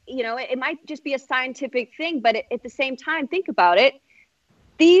 So, it might just be a scientific thing, but at the same time, think about it.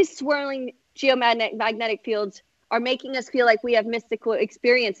 These swirling geomagnetic fields are making us feel like we have mystical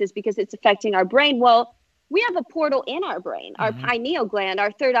experiences because it's affecting our brain. Well, we have a portal in our brain. Our pineal gland,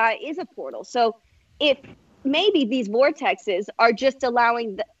 our third eye, is a portal. So if maybe these vortexes are just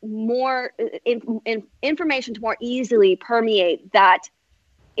allowing more information to more easily permeate that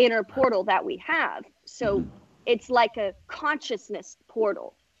inner portal that we have. So it's like a consciousness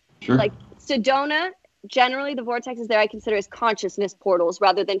portal. Sure. Like Sedona, generally the vortexes there I consider as consciousness portals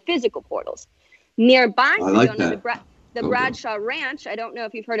rather than physical portals. Nearby I like Sedona, that. the Bradshaw Ranch, I don't know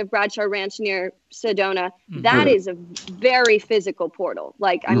if you've heard of Bradshaw Ranch near Sedona. Mhm. That is a very physical portal.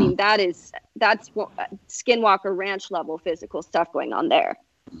 Like, I mean, that's Skinwalker Ranch level physical stuff going on there.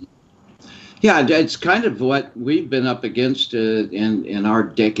 Yeah, it's kind of what we've been up against in our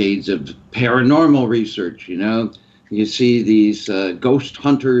decades of paranormal research. You know, you see these ghost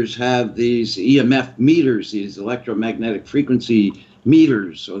hunters have these EMF meters, these electromagnetic frequency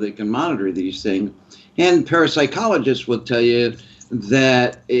meters, so they can monitor these things. And parapsychologists will tell you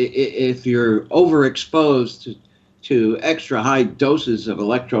that if you're overexposed to extra high doses of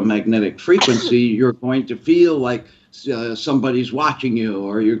electromagnetic frequency, you're going to feel like somebody's watching you,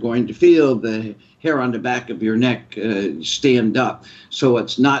 or you're going to feel the hair on the back of your neck stand up. So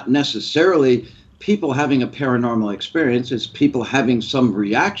it's not necessarily people having a paranormal experience, it's people having some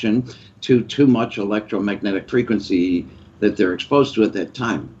reaction to too much electromagnetic frequency that they're exposed to at that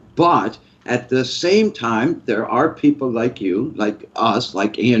time. But at the same time, there are people like you, like us,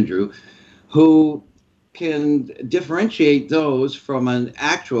 like Andrew, who can differentiate those from an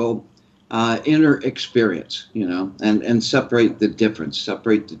actual inner experience, you know, and separate the difference,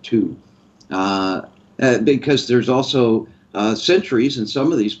 separate the two. Because there's also centuries in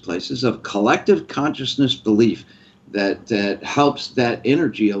some of these places of collective consciousness belief that helps that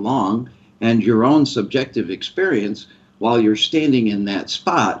energy along, and your own subjective experience while you're standing in that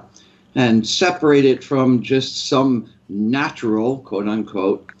spot, and separate it from just some natural, quote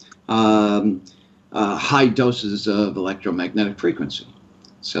unquote, high doses of electromagnetic frequency.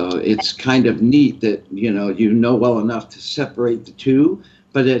 So it's kind of neat that, you know well enough to separate the two,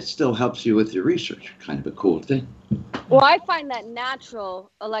 but it still helps you with your research. Kind of a cool thing. Well, I find that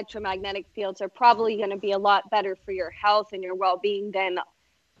natural electromagnetic fields are probably going to be a lot better for your health and your well-being than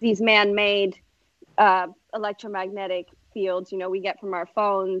these man-made electromagnetic fields, you know, we get from our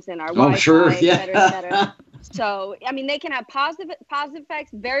phones and our Wi-Fi, sure, yeah. et cetera. So, I mean, they can have positive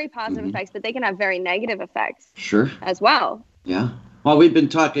effects, very positive effects, but they can have very negative effects as well. Yeah. Well, we've been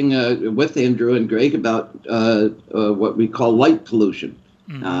talking with Andrew and Greg about what we call light pollution.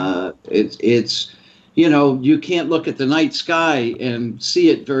 It's you know, you can't look at the night sky and see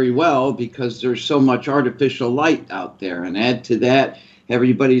it very well because there's so much artificial light out there. And add to that,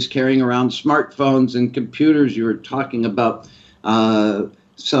 everybody's carrying around smartphones and computers. You were talking about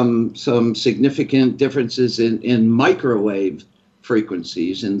some significant differences in microwave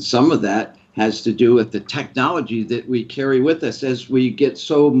frequencies, and some of that has to do with the technology that we carry with us as we get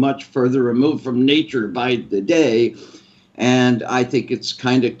so much further removed from nature by the day. And I think it's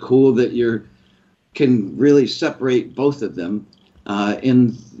kind of cool that you can really separate both of them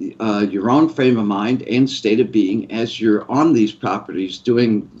in your own frame of mind and state of being as you're on these properties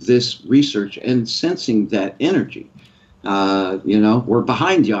doing this research and sensing that energy. You know, we're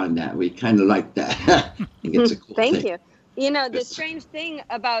behind you on that. We kind of like that. I think it's a cool thing. Thank you. You know, the strange thing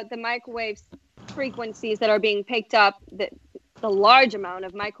about the microwave frequencies that are being picked up, the large amount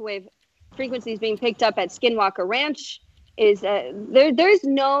of microwave frequencies being picked up at Skinwalker Ranch is there's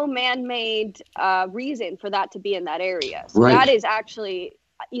no man-made reason for that to be in that area. So that is actually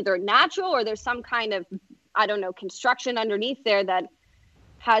either natural or there's some kind of, I don't know, construction underneath there that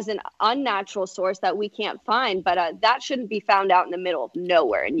has an unnatural source that we can't find. But that shouldn't be found out in the middle of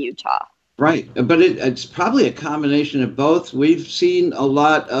nowhere in Utah. Right. But it's probably a combination of both. We've seen a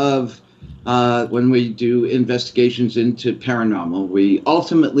lot of, when we do investigations into paranormal, we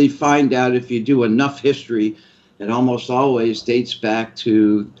ultimately find out, if you do enough history, it almost always dates back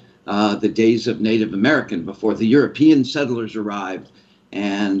to the days of Native American, before the European settlers arrived.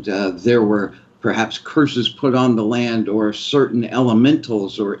 And there were perhaps curses put on the land, or certain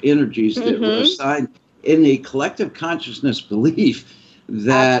elementals or energies that were assigned in a collective consciousness belief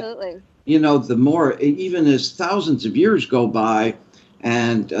that, absolutely, you know, the more, even as thousands of years go by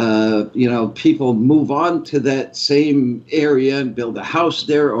and, you know, people move on to that same area and build a house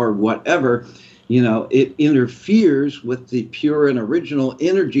there or whatever, you know, it interferes with the pure and original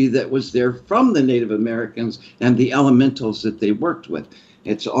energy that was there from the Native Americans and the elementals that they worked with.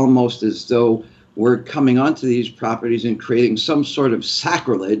 It's almost as though we're coming onto these properties and creating some sort of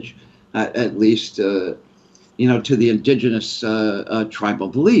sacrilege, at least, you know, to the indigenous tribal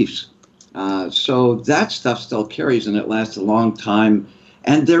beliefs. So that stuff still carries, and it lasts a long time.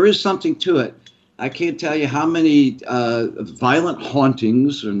 And there is something to it. I can't tell you how many violent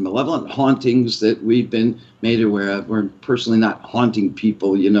hauntings and malevolent hauntings that we've been made aware of. We're personally not haunting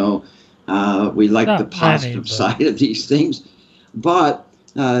people, you know. We like the positive side of these things. But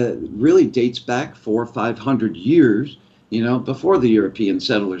really dates back 400 or 500 years, before the European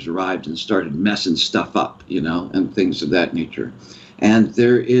settlers arrived and started messing stuff up, and things of that nature. And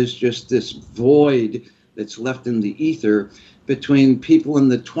there is just this void that's left in the ether between people in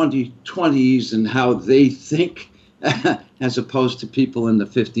the 2020s and how they think, as opposed to people in the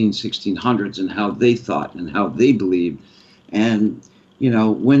 1600s and how they thought and how they believed. And,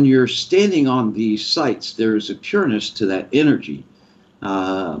 when you're standing on these sites, there's a pureness to that energy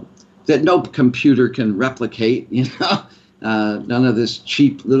that no computer can replicate, none of this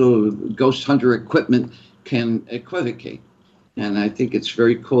cheap little ghost hunter equipment can equivocate. And I think it's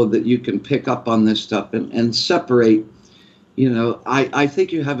very cool that you can pick up on this stuff and separate. I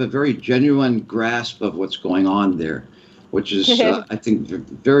think you have a very genuine grasp of what's going on there, which is, I think,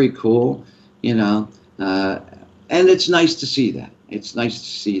 very cool, and it's nice to see that. It's nice to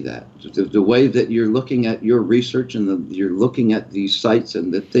see that. The way that you're looking at your research and you're looking at these sites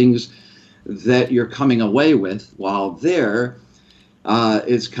and the things that you're coming away with while there,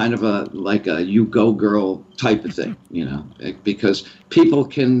 it's kind of like a you go girl type of thing, because people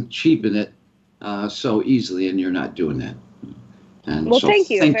can cheapen it so easily, and you're not doing that. And well, so thank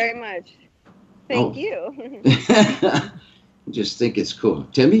you very much. Thank you. Just think it's cool.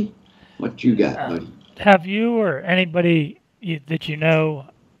 Timmy, what you got, buddy? Have you or anybody that you know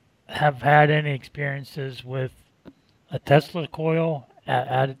have had any experiences with a Tesla coil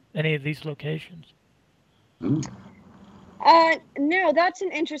at any of these locations? Mm. No, that's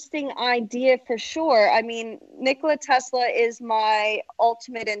an interesting idea for sure. I mean, Nikola Tesla is my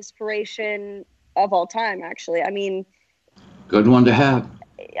ultimate inspiration of all time, actually. I mean, good one to have.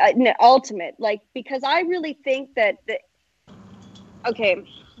 Ultimate, because I really think that okay,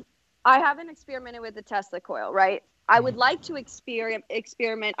 I haven't experimented with the Tesla coil, right? I would like to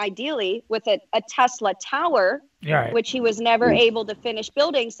experiment ideally with a Tesla tower, right, which he was never able to finish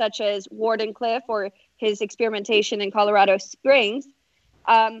building, such as Wardenclyffe or his experimentation in Colorado Springs.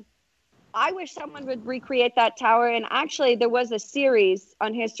 I wish someone would recreate that tower. And actually, there was a series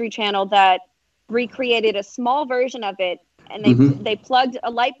on History Channel that recreated a small version of it. And they plugged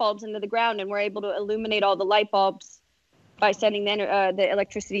light bulbs into the ground and were able to illuminate all the light bulbs by sending the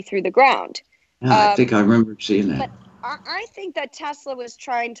electricity through the ground. Yeah, I think I remember seeing that. But I think that Tesla was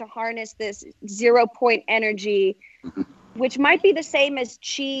trying to harness this 0-point energy, which might be the same as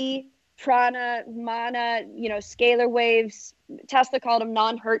chi, prana, mana, scalar waves. Tesla called them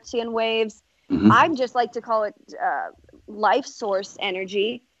non-Hertzian waves. I'd just like to call it life source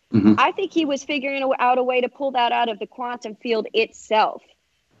energy. I think he was figuring out a way to pull that out of the quantum field itself.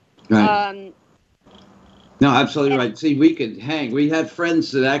 Right. No, absolutely right. See, we have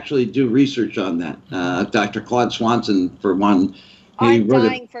friends that actually do research on that. Dr. Claude Swanson, for one. I'm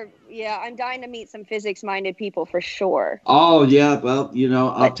dying to meet some physics-minded people for sure. Oh, yeah. Well,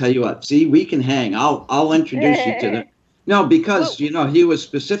 I'll tell you what. See, we can hang. I'll introduce you to them. No, because, he was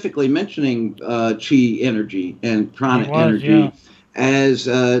specifically mentioning chi energy and prana energy as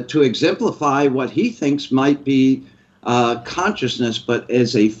to exemplify what he thinks might be consciousness, but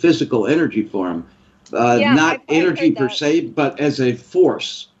as a physical energy form. Not energy per se, but as a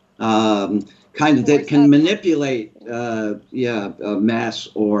force, kind of that can manipulate, mass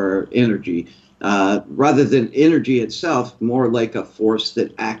or energy, rather than energy itself, more like a force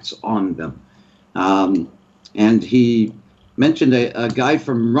that acts on them. And he mentioned a guy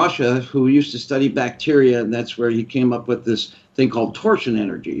from Russia who used to study bacteria, and that's where he came up with this thing called torsion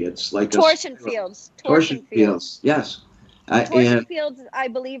energy. It's like torsion fields. Torsion fields, yes. Torsion fields, I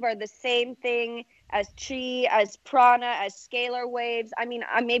believe, are the same thing as chi, as prana, as scalar waves. I mean,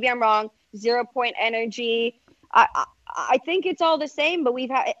 maybe I'm wrong. 0-point energy. I think it's all the same, but we've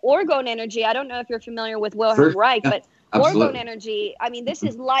had orgone energy. I don't know if you're familiar with Wilhelm Reich, but orgone energy, I mean, this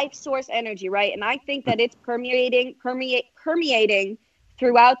is life source energy, right? And I think that it's permeating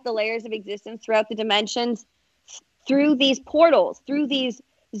throughout the layers of existence, throughout the dimensions, through these portals, through these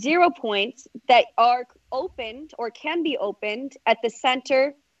 0 points that are opened or can be opened at the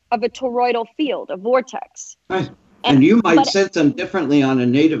center of a toroidal field, a vortex. Right. And you might sense them differently on a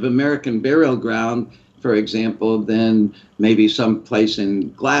Native American burial ground, for example, than maybe someplace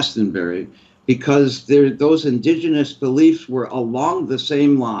in Glastonbury, because those indigenous beliefs were along the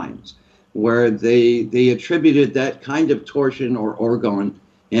same lines, where they attributed that kind of torsion or orgone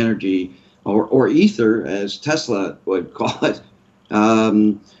energy, or ether, as Tesla would call it,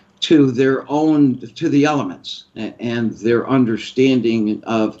 to the elements and their understanding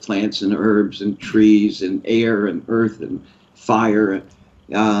of plants and herbs and trees and air and earth and fire.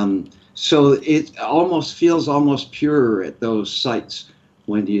 So it almost feels almost pure at those sites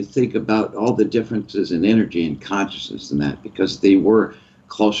when you think about all the differences in energy and consciousness and that, because they were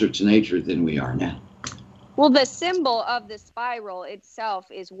closer to nature than we are now. Well, the symbol of the spiral itself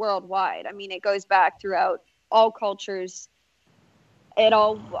is worldwide. I mean, it goes back throughout all cultures, at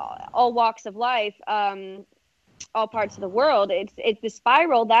all walks of life, all parts of the world. It's the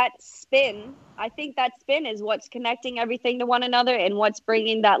spiral, that spin. I think that spin is what's connecting everything to one another and what's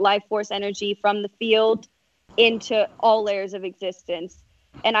bringing that life force energy from the field into all layers of existence.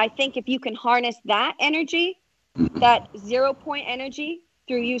 And I think if you can harness that energy, that 0 point energy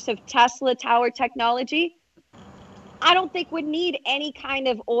through use of Tesla tower technology, I don't think we'd need any kind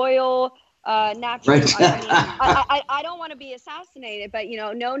of oil, natural. Right. I don't want to be assassinated, but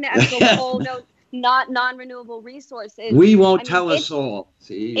no natural coal, no non-renewable resources. We won't tell us all.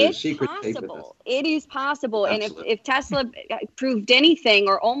 See, it's possible. It is possible. Absolutely. And if Tesla proved anything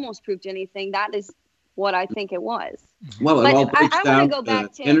or almost proved anything, that is what I think it was. Well, it all breaks down to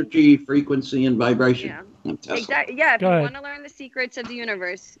energy, frequency, and vibration. Yeah, exactly. Yeah, if you want to learn the secrets of the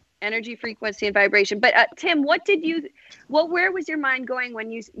universe, energy, frequency, and vibration. But Tim, where was your mind going when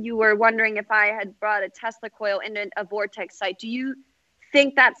you were wondering if I had brought a Tesla coil into a Vortex site? Do you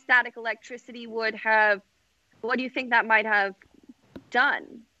think that static electricity what do you think that might have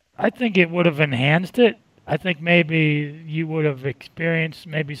done? I think it would have enhanced it. I think maybe you would have experienced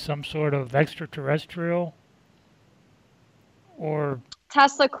maybe some sort of extraterrestrial or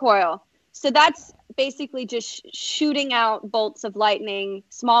Tesla coil. So that's basically just shooting out bolts of lightning,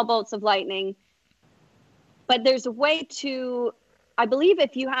 small bolts of lightning. But there's a way to, I believe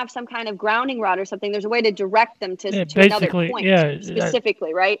if you have some kind of grounding rod or something, there's a way to direct them to another point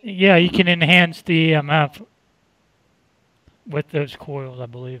specifically, right? Yeah, you can enhance the EMF with those coils, I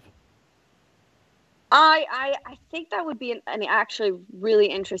believe. I think that would be an actually really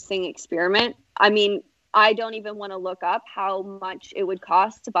interesting experiment. I mean, I don't even want to look up how much it would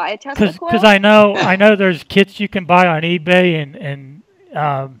cost to buy a Tesla coil. Because I know there's kits you can buy on eBay and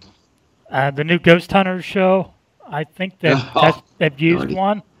the new Ghost Hunters show. I think they've used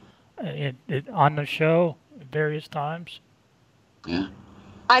one on the show at various times. Yeah.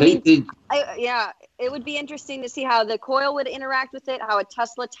 It would be interesting to see how the coil would interact with it, how a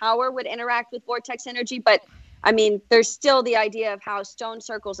Tesla tower would interact with vortex energy. But I mean, there's still the idea of how stone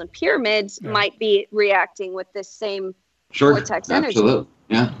circles and pyramids might be reacting with this same vortex energy. Absolutely.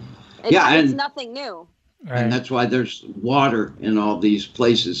 Yeah. It's nothing new. Right. And that's why there's water in all these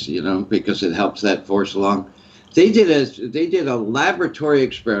places, because it helps that force along. They did a laboratory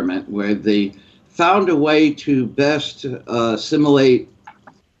experiment where they found a way to best simulate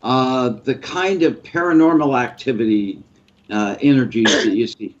the kind of paranormal activity energies that you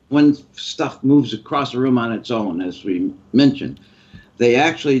see when stuff moves across a room on its own, as we mentioned. They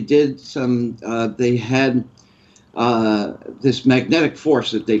actually did they had this magnetic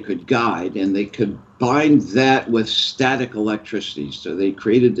force that they could guide, and they could bind that with static electricity. So they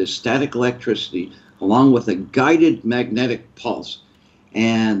created this static electricity along with a guided magnetic pulse,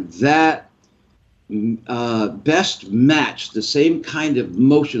 and that best matched the same kind of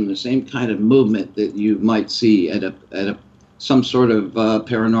motion, the same kind of movement that you might see at some sort of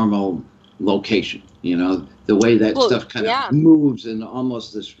paranormal location. The way that stuff kind of moves in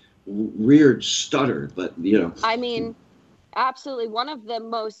almost this weird stutter, but I mean, absolutely. One of the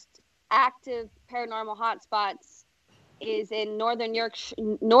most active paranormal hotspots is in northern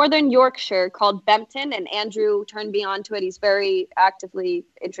Yorkshire called Bempton, and Andrew turned me on to it. He's very actively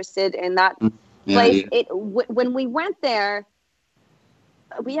interested in that place. Yeah. When we went there,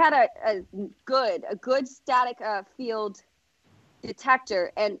 we had a good static field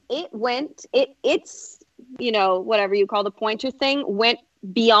detector, and it's whatever you call the pointer thing went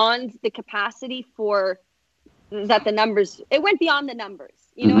beyond the capacity for that the numbers. It went beyond the numbers.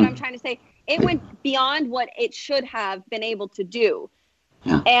 You know what I'm trying to say? It went beyond what it should have been able to do.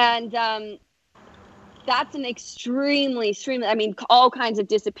 Yeah. And that's an extremely, all kinds of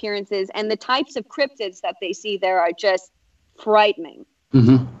disappearances, and the types of cryptids that they see there are just frightening.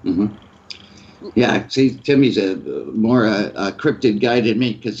 Yeah, see, Timmy's more a cryptid guy than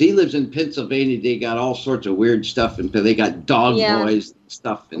me, because he lives in Pennsylvania. They got all sorts of weird stuff, and they got dog boys and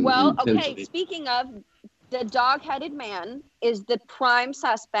stuff. Okay, speaking of, the dog-headed man is the prime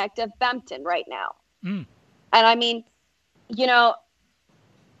suspect of Bempton right now. And I mean,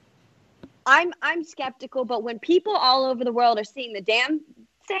 I'm skeptical, but when people all over the world are seeing the damn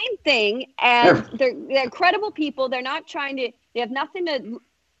same thing, and they're credible people, they're not trying to, they have nothing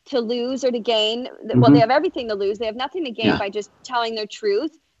to lose or to gain. Well, they have everything to lose. They have nothing to gain by just telling their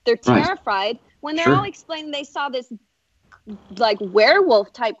truth. They're terrified when they're all explaining they saw this like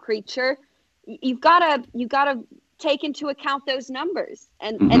werewolf type creature. You've got to take into account those numbers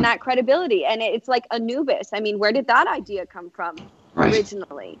and that credibility. And it's like Anubis. I mean, where did that idea come from? Right.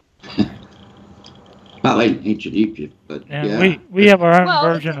 originally. Well, ancient Egypt, but And we have our own Well,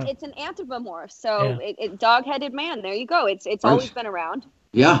 version of it's an anthropomorph, so it dog-headed man. There you go. It's always been around.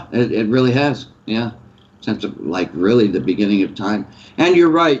 Yeah, it really has. Yeah, since like really the beginning of time. And you're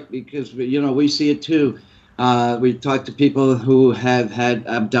right, because we see it too. We talk to people who have had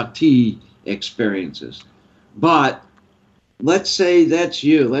abductee experiences, but let's say that's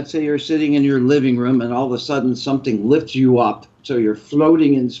you. Let's say you're sitting in your living room and all of a sudden something lifts you up. So you're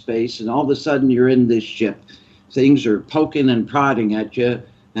floating in space and all of a sudden you're in this ship. Things are poking and prodding at you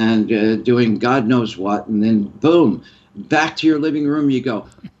and doing God knows what. And then boom, back to your living room you go.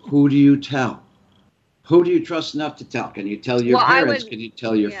 Who do you tell? Who do you trust enough to tell? Can you tell your parents? Can you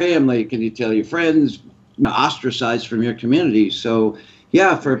tell your family? Can you tell your friends? Ostracized from your community. So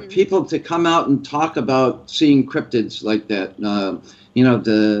yeah, for people to come out and talk about seeing cryptids like that,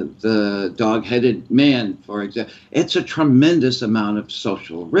 the dog-headed man, for example, it's a tremendous amount of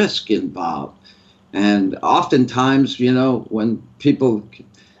social risk involved. And oftentimes, when people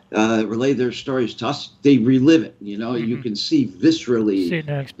relay their stories to us, they relive it. You can see viscerally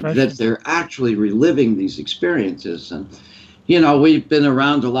that they're actually reliving these experiences. And we've been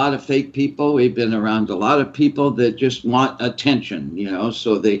around a lot of fake people. We've been around a lot of people that just want attention,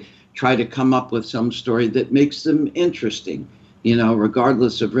 so they try to come up with some story that makes them interesting,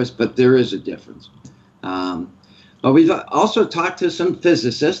 regardless of risk. But there is a difference. But we've also talked to some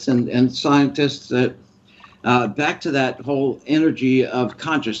physicists and scientists that back to that whole energy of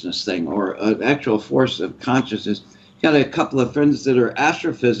consciousness thing, or an actual force of consciousness. Got a couple of friends that are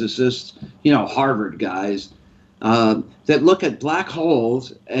astrophysicists, Harvard guys, that look at black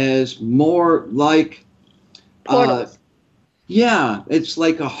holes as more like portals. It's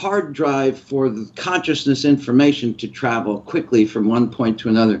like a hard drive for the consciousness information to travel quickly from one point to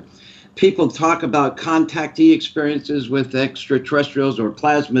another. People talk about contactee experiences with extraterrestrials or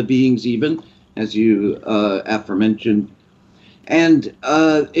plasma beings even, as you aforementioned. And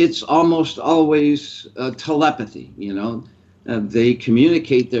it's almost always telepathy, they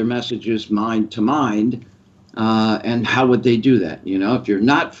communicate their messages mind to mind. And how would they do that? If you're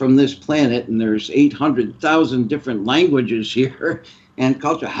not from this planet and there's 800,000 different languages here and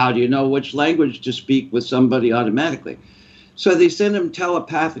culture, how do you know which language to speak with somebody automatically? So they send him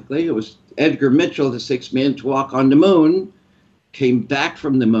telepathically. It was Edgar Mitchell, the sixth man to walk on the moon, came back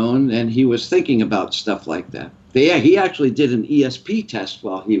from the moon, and he was thinking about stuff like that. He actually did an ESP test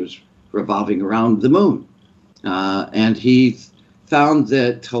while he was revolving around the moon. And he found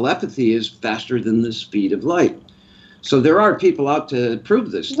that telepathy is faster than the speed of light. So there are people out to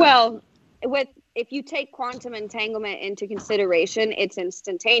prove this stuff. Well, if you take quantum entanglement into consideration, it's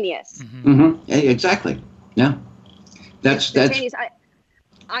instantaneous. Exactly. Yeah. That's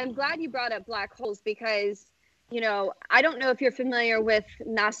I'm glad you brought up black holes because, I don't know if you're familiar with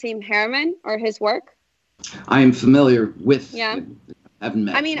Nassim Haramein or his work. I am familiar with. Yeah. Haven't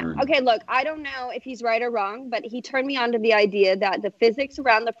met her. Okay, look, I don't know if he's right or wrong, but he turned me on to the idea that the physics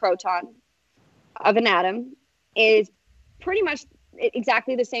around the proton of an atom is pretty much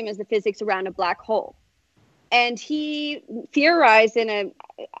exactly the same as the physics around a black hole. And he theorized in a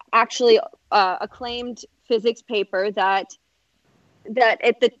actually acclaimed physics paper that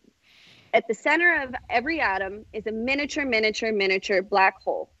at the center of every atom is a miniature black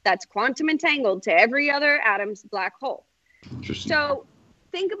hole that's quantum entangled to every other atom's black hole. Interesting. So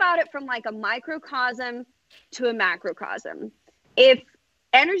think about it from like a microcosm to a macrocosm. If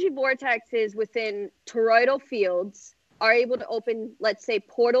energy vortexes within toroidal fields are able to open, let's say,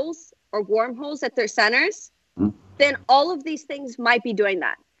 portals or wormholes at their centers, then all of these things might be doing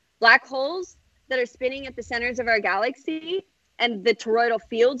that. Black holes that are spinning at the centers of our galaxy and the toroidal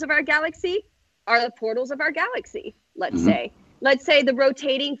fields of our galaxy are the portals of our galaxy, let's say. Let's say the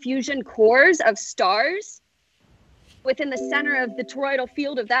rotating fusion cores of stars within the center of the toroidal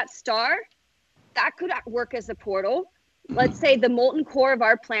field of that star, that could work as a portal. Let's say the molten core of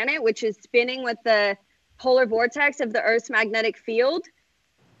our planet, which is spinning with the polar vortex of the Earth's magnetic field,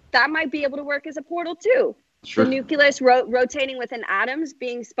 that might be able to work as a portal too. Sure. The nucleus rotating within atoms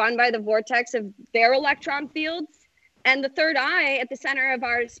being spun by the vortex of their electron fields, and the third eye at the center of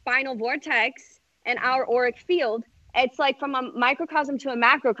our spinal vortex and our auric field. It's like from a microcosm to a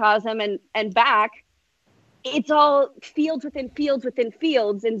macrocosm and back, it's all fields within fields within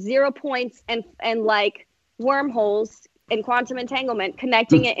fields and 0 points and like wormholes and quantum entanglement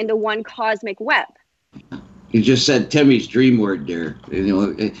connecting it into one cosmic web. You just said Timmy's dream word there.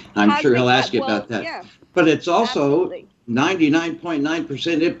 I'm sure he'll ask you about that. Yeah. But it's also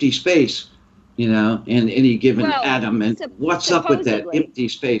 99.9% empty space, in any given atom. And what's up with that empty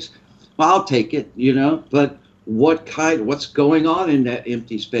space? Well, I'll take it, but what's going on in that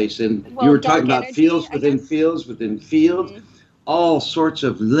empty space. And Well, you were dark talking about energy, fields I within guess. fields within fields, all sorts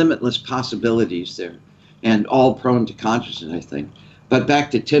of limitless possibilities there, and all prone to consciousness, I think. But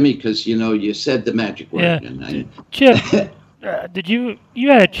back to Timmy, because you said the magic word, Yeah. and Chip, did you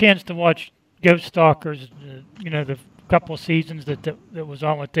had a chance to watch Ghost Stalkers? The couple seasons that was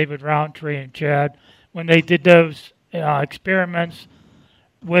on with David Roundtree and Chad when they did those experiments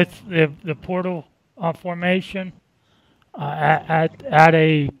with the portal formation at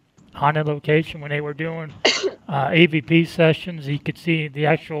a haunted location when they were doing AVP sessions. You could see the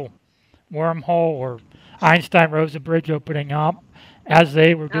actual wormhole or Einstein-Rosen bridge opening up as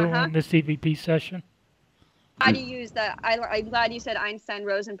they were doing this EVP session. Glad you used that. I'm glad you said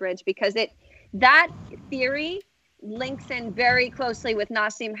Einstein-Rosen bridge because that theory links in very closely with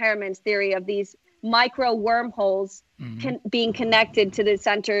Nassim Haramehn's theory of these micro wormholes being connected to the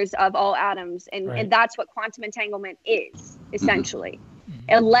centers of all atoms, and that's what quantum entanglement is essentially.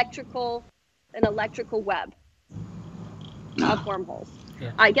 An electrical web of wormholes.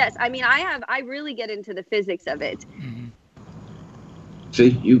 Yeah. I guess. I mean, I really get into the physics of it. See,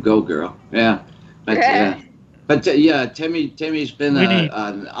 you go, girl. Yeah, but Timmy's been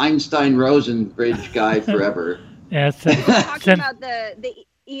an Einstein-Rosen bridge guy forever. Talking about the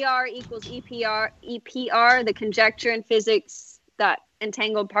ER equals EPR, the conjecture in physics that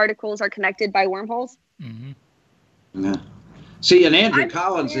entangled particles are connected by wormholes. Yeah. See, and Andrew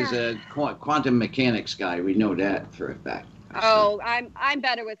Collins is a quantum mechanics guy. We know that for a fact. Oh, I'm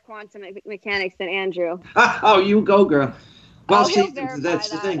better with quantum mechanics than Andrew. Oh, you go, girl. Well, see, that's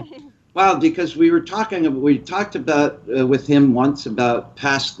the thing. Well, because we talked about with him once about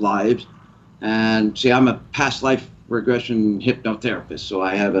past lives, and see, I'm a past life regression hypnotherapist, so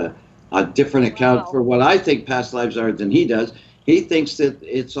I have a different account for what I think past lives are than he does. He thinks that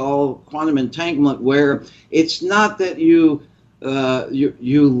it's all quantum entanglement, where it's not that you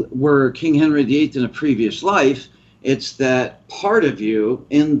were King Henry VIII in a previous life. It's that part of you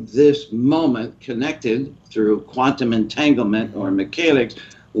in this moment connected through quantum entanglement or mechanics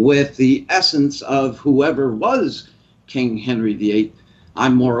with the essence of whoever was King Henry VIII.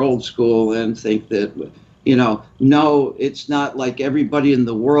 I'm more old school and think that, no, it's not like everybody in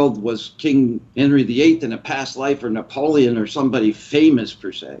the world was King Henry VIII in a past life or Napoleon or somebody famous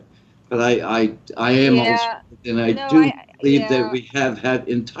per se. But I am old school, and I do believe that we have had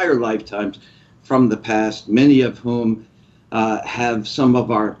entire lifetimes from the past, many of whom have some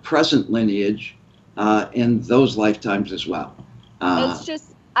of our present lineage in those lifetimes as well. It's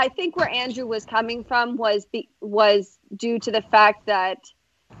just, I think where Andrew was coming from was due to the fact that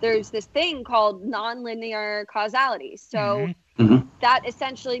there's this thing called nonlinear causality. So that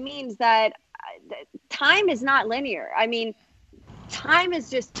essentially means that time is not linear. I mean, time is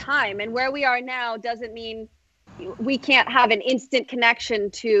just time, and where we are now doesn't mean we can't have an instant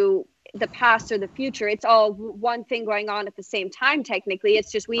connection to the past or the future. It's all one thing going on at the same time. Technically, it's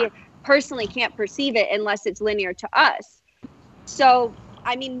just we personally can't perceive it unless it's linear to us. So,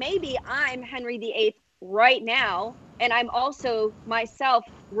 I mean, maybe I'm Henry VIII right now, and I'm also myself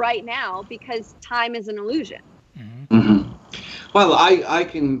right now because time is an illusion. Well, I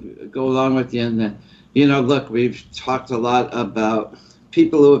can go along with you in that, look, we've talked a lot about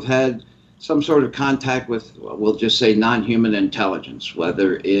people who have had some sort of contact with, we'll just say, non-human intelligence,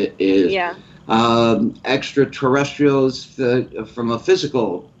 whether it is extraterrestrials from a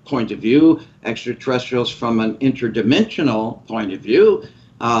physical point of view, extraterrestrials from an interdimensional point of view,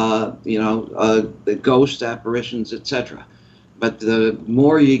 the ghost apparitions, etc. But the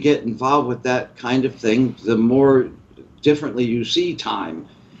more you get involved with that kind of thing, the more differently you see time,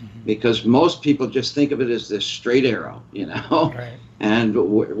 because most people just think of it as this straight arrow, Right. And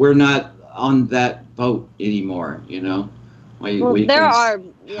we're not on that boat anymore, there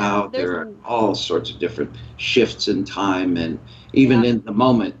are all sorts of different shifts in time, and even in the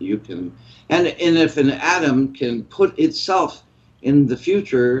moment you can, and if an atom can put itself in the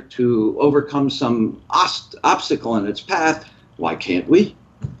future to overcome some obstacle in its path, why can't we?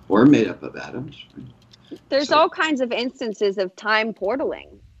 We're made up of atoms. There's all kinds of instances of time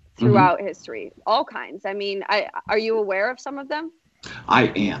portaling throughout history. All kinds. I mean, are you aware of some of them? I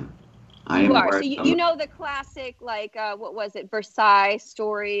am. You are. So you know the classic, like, what was it, Versailles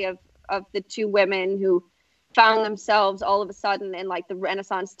story of the two women who found themselves all of a sudden in like the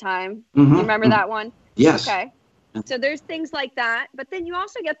Renaissance time. You remember that one? Yes. Okay. So there's things like that, but then you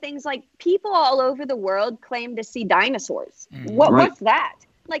also get things like people all over the world claim to see dinosaurs. What's that?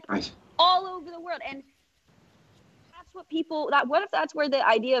 Like all over the world, and that's what people. What if that's where the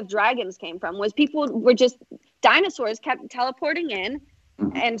idea of dragons came from? Was people were just dinosaurs kept teleporting in,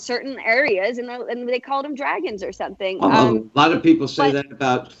 in certain areas, and they called them dragons or something. Well, a lot of people say that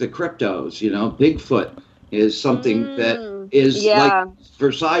about the cryptos. Bigfoot is something that is like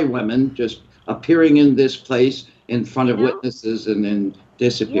Versailles women just appearing in this place in front of witnesses and then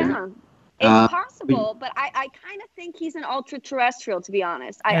disappearing. Yeah, it's possible, but I kind of think he's an ultra-terrestrial, to be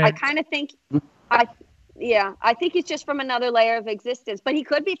honest. I kind of think, I think he's just from another layer of existence. But he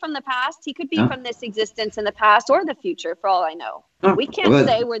could be from the past. He could be from this existence in the past or the future, for all I know. We can't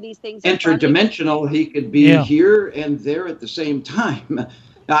say where these things are interdimensional. He could be here and there at the same time.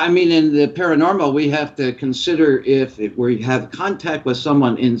 I mean, in the paranormal, we have to consider if we have contact with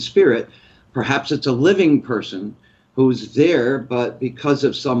someone in spirit, perhaps it's a living person who's there, but because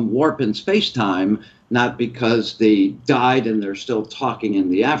of some warp in space-time, not because they died and they're still talking in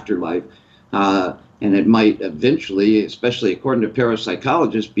the afterlife. And it might eventually, especially according to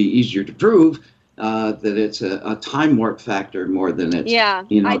parapsychologists, be easier to prove that it's a time warp factor more than it's. Yeah,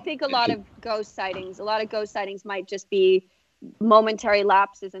 I think a lot of ghost sightings might just be momentary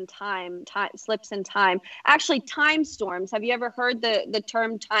lapses in time, slips in time. Actually, time storms. Have you ever heard the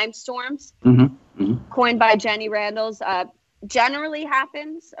term time storms? Coined by Jenny Randalls. Generally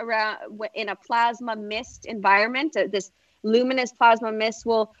happens around in a plasma mist environment. This luminous plasma mist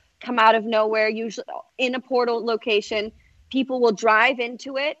will come out of nowhere, usually in a portal location. People will drive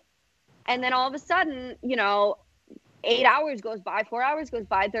into it, and then all of a sudden, 8 hours goes by, 4 hours goes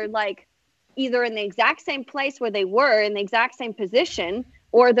by. They're like either in the exact same place where they were in the exact same position,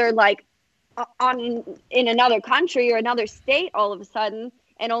 or they're like in another country or another state all of a sudden,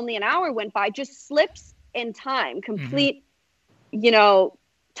 and only an hour went by. Just slips in time, complete,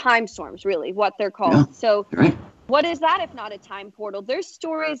 time storms, really, what they're called. Yeah. So what is that if not a time portal? There's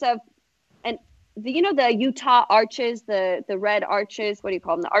stories of, the Utah Arches, the red arches, what do you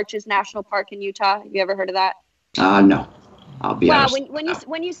call them? The Arches National Park in Utah. Have you ever heard of that? No. I'll be honest.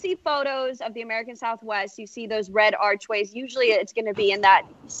 When you see photos of the American Southwest, you see those red archways. Usually it's going to be in that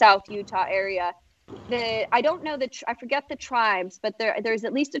South Utah area. I don't know I forget the tribes, but there's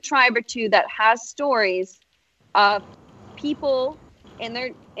at least a tribe or two that has stories of people in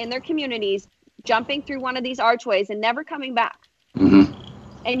their communities jumping through one of these archways and never coming back.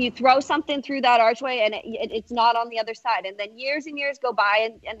 And you throw something through that archway and it's not on the other side. And then years and years go by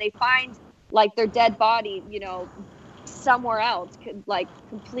and they find like their dead body, somewhere else, like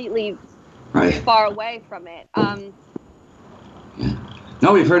completely far away from it.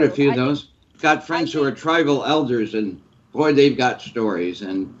 No, we've heard a few of those. Got friends who are tribal elders, and boy, they've got stories,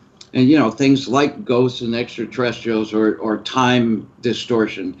 and things like ghosts and extraterrestrials or time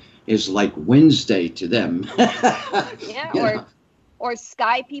distortion is like Wednesday to them. Or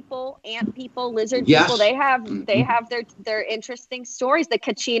sky people, ant people, lizard people. They have their interesting stories. The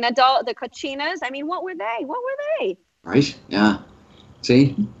Kachina doll, the Kachinas. I mean, what were they? Right? Yeah.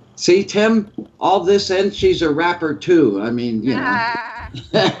 See, Tim, all this, and she's a rapper too. I mean,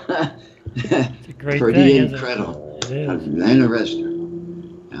 It's a great pretty thing, incredible. It is. And a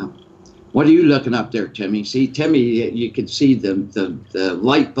Reznor. Yeah. What are you looking up there, Timmy? See, Timmy, you can see the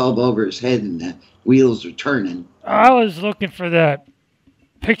light bulb over his head and the wheels are turning. I was looking for that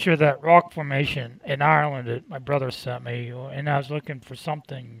picture of that rock formation in Ireland that my brother sent me, and I was looking for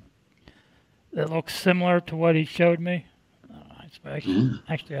something that looks similar to what he showed me.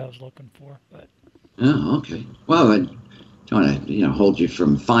 Actually, I was looking for, but. Oh, okay. Well, I don't want to, hold you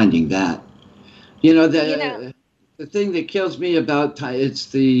from finding that. The thing that kills me about it's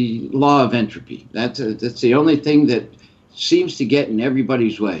the law of entropy. That's the only thing that seems to get in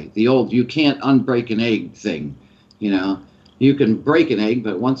everybody's way. The old "you can't unbreak an egg" thing. You can break an egg,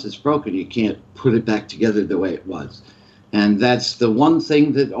 but once it's broken, you can't put it back together the way it was. And that's the one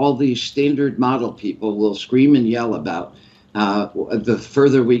thing that all these standard model people will scream and yell about. The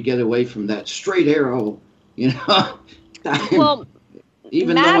further we get away from that straight arrow, Well,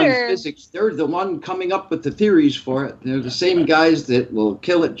 even though in physics, they're the one coming up with the theories for it. They're the same guys that will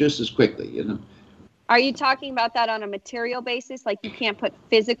kill it just as quickly, Are you talking about that on a material basis? Like you can't put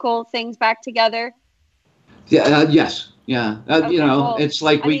physical things back together? Yeah. Yes. Yeah. Well, it's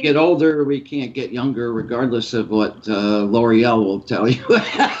like we get older, we can't get younger, regardless of what L'Oreal will tell you.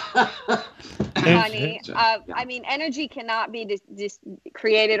 Honey, energy cannot be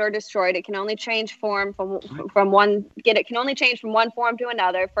created or destroyed. It can only change form from one. It can only change from one form to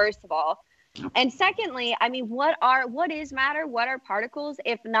another. First of all, and secondly, what is matter? What are particles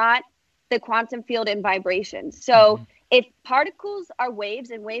if not the quantum field and vibration? So if particles are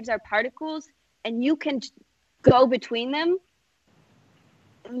waves and waves are particles, and you can go between them,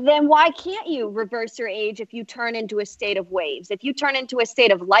 then why can't you reverse your age if you turn into a state of waves? If you turn into a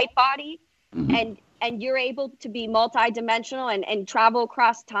state of light body and and you're able to be multidimensional and travel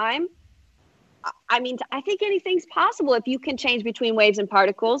across time, I mean, I think anything's possible if you can change between waves and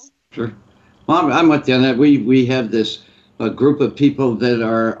particles. Sure. Well, I'm with you on that. We have this group of people that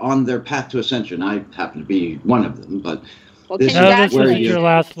are on their path to ascension. I happen to be one of them, but This is your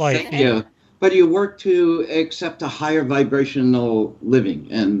last life. Yeah. But you work to accept a higher vibrational living,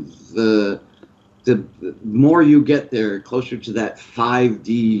 and the more you get there, closer to that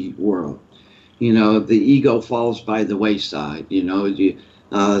 5D world, the ego falls by the wayside.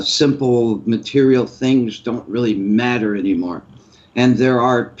 Simple material things don't really matter anymore. And there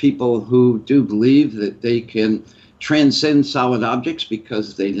are people who do believe that they can transcend solid objects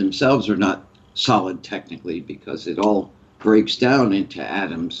because they themselves are not solid technically, because it all breaks down into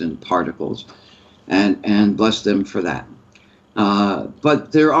atoms and particles, and bless them for that.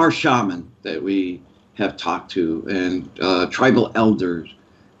 But there are shamans that we have talked to, and tribal elders,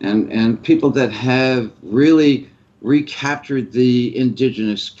 and people that have really recaptured the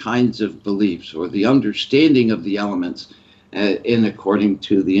indigenous kinds of beliefs, or the understanding of the elements in according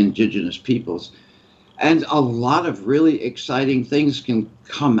to the indigenous peoples. And a lot of really exciting things can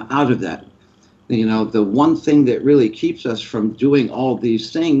come out of that. The one thing that really keeps us from doing all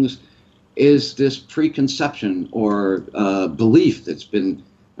these things is this preconception or belief that's been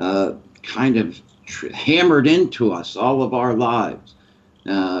kind of hammered into us all of our lives,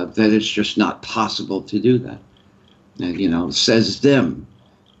 that it's just not possible to do that. Says them.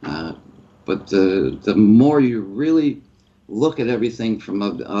 But the more you really look at everything from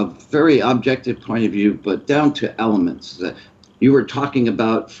a very objective point of view, but down to elements that you were talking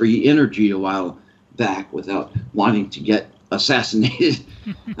about free energy a while back without wanting to get assassinated.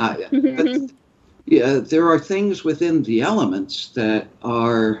 But, yeah, there are things within the elements that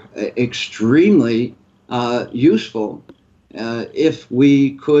are extremely useful if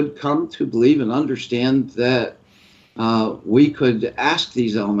we could come to believe and understand that we could ask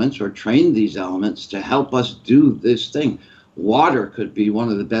these elements or train these elements to help us do this thing. Water could be one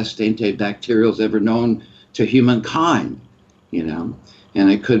of the best antibacterials ever known to humankind, and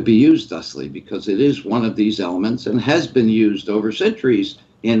it could be used thusly because it is one of these elements and has been used over centuries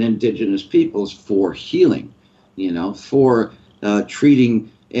in indigenous peoples for healing, for treating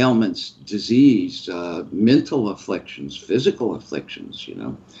ailments, disease, mental afflictions, physical afflictions,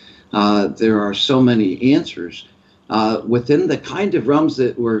 there are so many answers within the kind of realms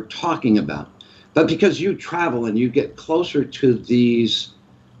that we're talking about. But because you travel and you get closer to these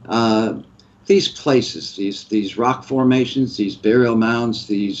places, these rock formations, these burial mounds,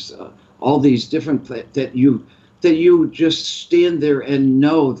 these all these different that you just stand there and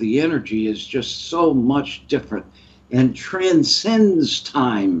know the energy is just so much different and transcends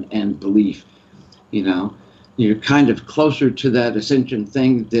time and belief. You're kind of closer to that ascension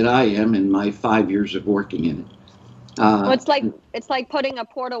thing that I am in my 5 years of working in it. Well, it's like putting a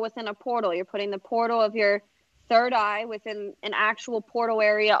portal within a portal. You're putting the portal of your third eye within an actual portal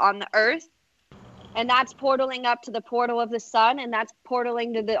area on the earth, and that's portaling up to the portal of the sun, and that's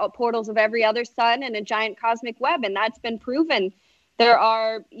portaling to the portals of every other sun in a giant cosmic web, and that's been proven.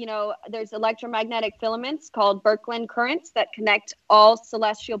 There's electromagnetic filaments called Birkeland currents that connect all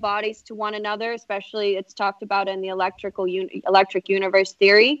celestial bodies to one another. Especially, it's talked about in the electric universe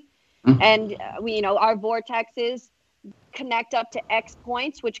theory, and our vortexes connect up to X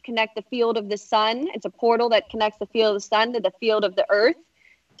points, which connect the field of the sun. It's a portal that connects the field of the sun to the field of the earth.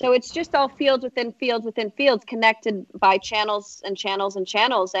 So it's just all fields within fields within fields, connected by channels and channels and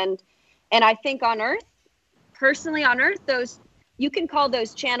channels. And I think on Earth, personally on Earth, you can call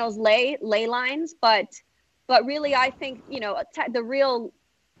those channels ley lines, but really I think, the real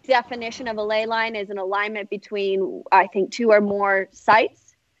definition of a ley line is an alignment between, I think, two or more sites.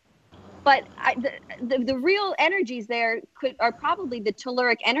 But the real energies there are probably the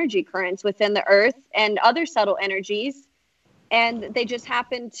telluric energy currents within the earth and other subtle energies. And they just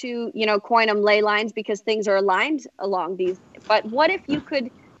happen to, coin them ley lines because things are aligned along these. But what if you could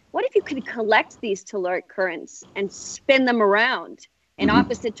collect these telluric currents and spin them around in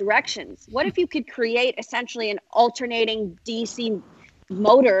opposite directions? What if you could create essentially an alternating DC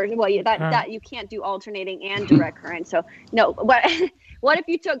motor? Well, that you can't do alternating and direct current. So no, but what if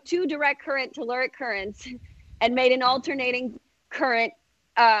you took two direct current telluric currents and made an alternating current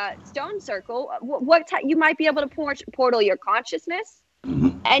stone circle? You might be able to portal your consciousness,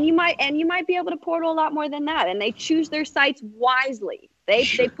 and you might be able to portal a lot more than that. And they choose their sites wisely. They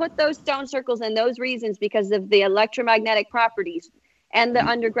put those stone circles in those regions because of the electromagnetic properties and the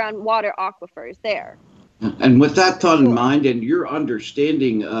underground water aquifers there. And with that thought in mind, and your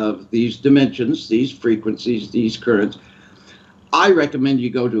understanding of these dimensions, these frequencies, these currents, I recommend you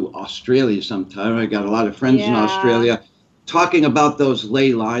go to Australia sometime. I got a lot of friends in Australia talking about those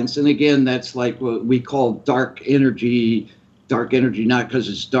ley lines. And again, that's like what we call dark energy, not because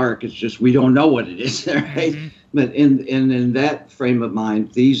it's dark, it's just we don't know what it is, right? Mm-hmm. But in that frame of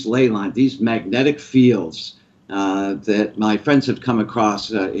mind, these ley lines, these magnetic fields that my friends have come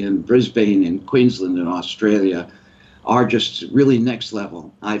across in Brisbane, in Queensland, in Australia, are just really next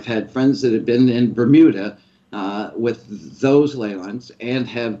level. I've had friends that have been in Bermuda with those ley lines and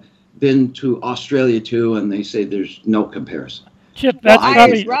have been to Australia too, and they say there's no comparison. Chip, that's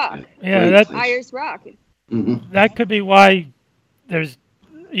Ayers Rock. Yeah, that's Ayers Rock. Mm-hmm. That could be why there's,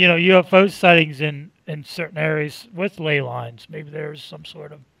 UFO sightings in certain areas with ley lines. Maybe there's some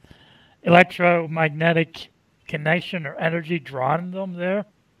sort of electromagnetic connection or energy drawn them there.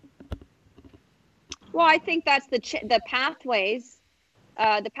 Well, I think that's the pathways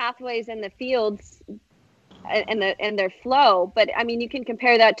and the fields and their flow. But I mean, you can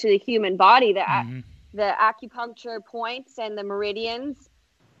compare that to the human body, the acupuncture points and the meridians.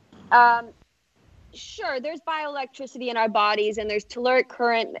 Sure, there's bioelectricity in our bodies, and there's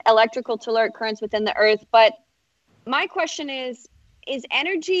electrical telluric currents within the earth. But my question is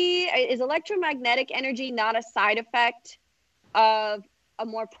electromagnetic energy not a side effect of a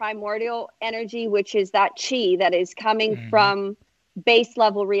more primordial energy, which is that chi that is coming from base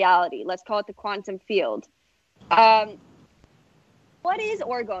level reality? Let's call it the quantum field. What is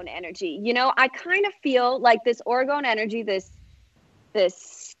orgone energy? I kind of feel like this orgone energy, this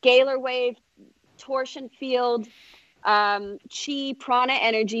scalar wave torsion field, chi prana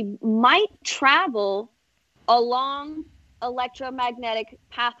energy might travel along electromagnetic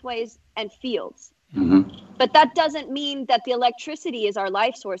pathways and fields. Mm-hmm. But that doesn't mean that the electricity is our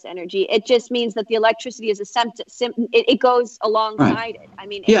life source energy. It just means that the electricity is a symptom. It goes alongside it. I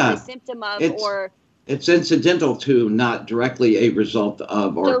mean, it's a symptom of, it's incidental to, not directly a result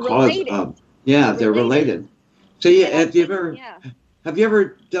of or cause related. Of. Yeah, they're related. So have you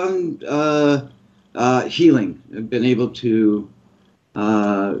ever done healing? Been able to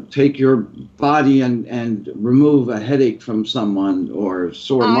take your body and remove a headache from someone or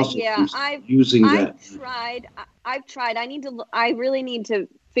sore muscles? Yeah, I've tried. I really need to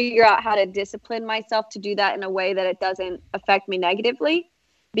figure out how to discipline myself to do that in a way that it doesn't affect me negatively,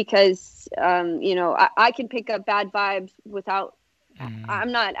 because I can pick up bad vibes without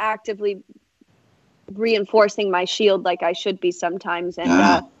I'm not actively reinforcing my shield like I should be sometimes. And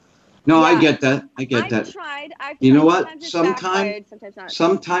I get that. I've tried. You know what?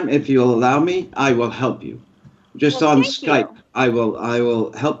 Sometime, if you'll allow me, I will help you. Just on Skype. I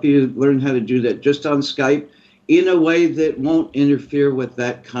will help you learn how to do that just on Skype in a way that won't interfere with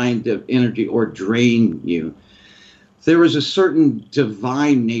that kind of energy or drain you. There is a certain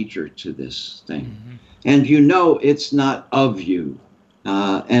divine nature to this thing. And it's not of you.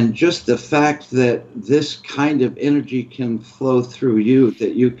 And just the fact that this kind of energy can flow through you,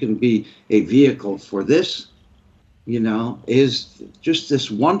 that you can be a vehicle for this, is just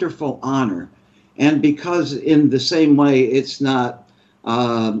this wonderful honor. And because in the same way, it's not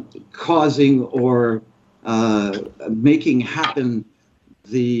causing or making happen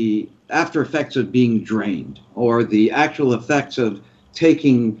the after effects of being drained or the actual effects of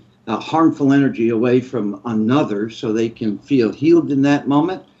taking harmful energy away from another so they can feel healed in that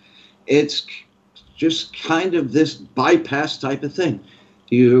moment. It's just kind of this bypass type of thing.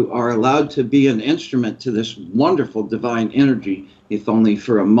 You are allowed to be an instrument to this wonderful divine energy, if only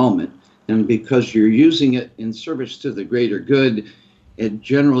for a moment. And because you're using it in service to the greater good, it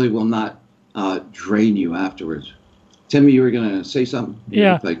generally will not drain you afterwards. Timmy, you were going to say something?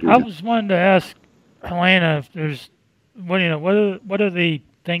 Yeah, I was wanting to ask Helena if there's, what are the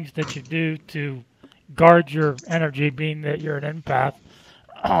things that you do to guard your energy, being that you're an empath,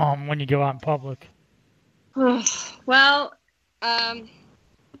 when you go out in public? Well,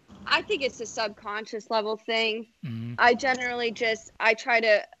 I think it's a subconscious level thing. I generally I try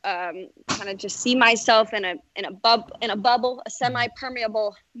to kind of just see myself in a bubble, a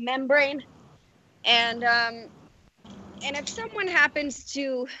semi-permeable membrane, and if someone happens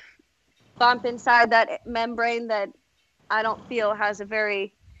to bump inside that membrane that I don't feel has a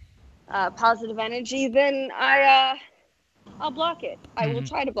very positive energy, then I'll block it. I will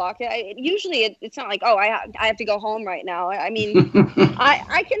try to block it. Usually it's not like, I have to go home right now. I mean,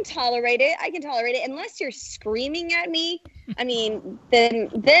 I can tolerate it. Unless you're screaming at me. I mean,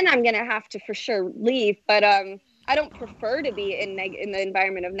 then I'm going to have to for sure leave. But I don't prefer to be in the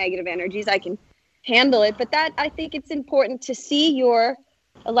environment of negative energies. I can handle it. But I think it's important to see your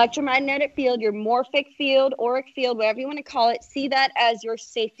electromagnetic field, your morphic field, auric field, whatever you want to call it, see that as your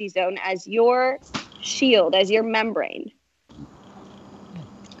safety zone, as your shield, as your membrane.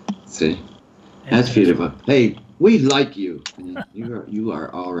 See, that's beautiful. Hey, we like you. You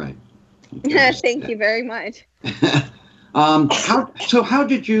are all right. Thank you very much. How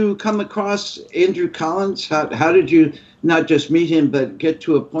did you come across Andrew Collins? How did you not just meet him, but get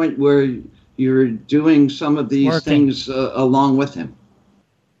to a point where you're doing some of these things along with him?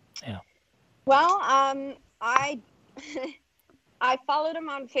 Yeah. Well, I followed him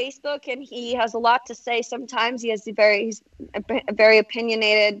on Facebook, and he has a lot to say. Sometimes he's a very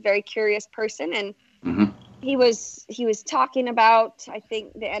opinionated, very curious person, and he was talking about, I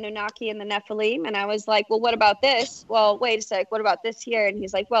think, the Anunnaki and the Nephilim, and I was like, well, what about this? Well, wait a sec, what about this here? And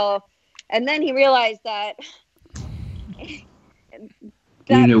he's like, well, and then he realized that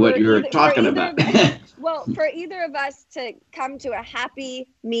you knew what you were talking about. Well, for either of us to come to a happy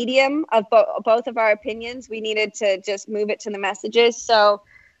medium of both of our opinions, we needed to just move it to the messages. So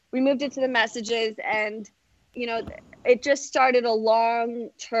we moved it to the messages, and it just started a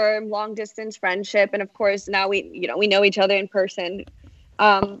long-term, long-distance friendship. And of course, now we know each other in person.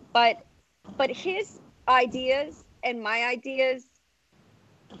 But his ideas and my ideas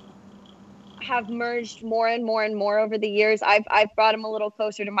have merged more and more and more over the years. I've brought him a little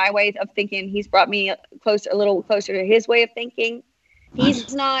closer to my way of thinking. He's brought me a little closer to his way of thinking.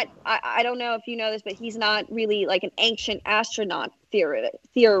 He's not, I don't know if you know this, but he's not really like an ancient astronaut theorist.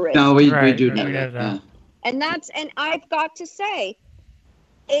 No, we do know that. Yeah. And I've got to say,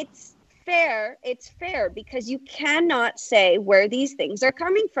 it's fair because you cannot say where these things are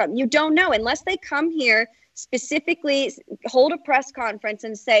coming from. You don't know unless they come here specifically, hold a press conference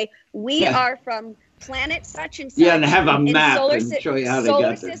and say, we are from planet such and such. Yeah, and have a map and show you how to get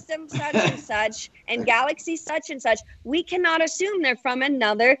there. Solar system such and such, and galaxy such and such. We cannot assume they're from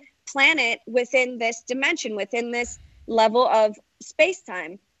another planet within this dimension, within this level of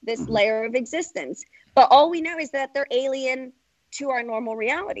space-time, this layer of existence. But all we know is that they're alien to our normal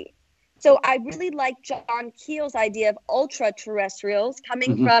reality. So I really like John Keel's idea of ultra-terrestrials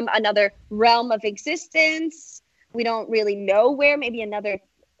coming from another realm of existence. We don't really know where, maybe another...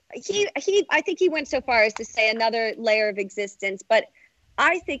 I think he went so far as to say another layer of existence, but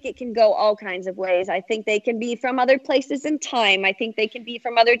I think it can go all kinds of ways. I think they can be from other places in time. I think they can be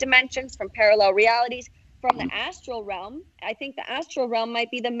from other dimensions, from parallel realities, from the astral realm. I think the astral realm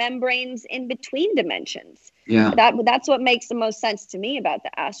might be the membranes in between dimensions. Yeah. That's what makes the most sense to me about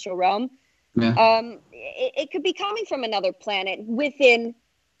the astral realm. Yeah. It could be coming from another planet within,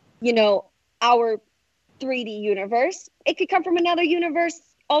 our 3D universe. It could come from another universe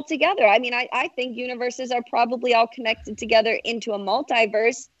altogether. I mean, I think universes are probably all connected together into a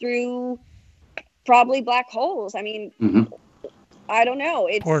multiverse through probably black holes. I mean, I don't know.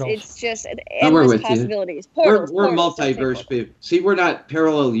 It's just endless possibilities. We're multiverse people. See, we're not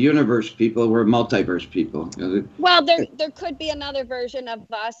parallel universe people. We're multiverse people. Well, there could be another version of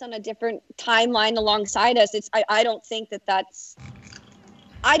us on a different timeline alongside us. I don't think that's.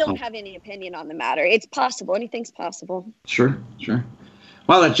 I don't have any opinion on the matter. It's possible. Anything's possible. Sure.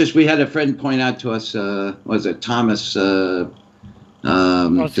 Well, it's just we had a friend point out to us. Was it Thomas? The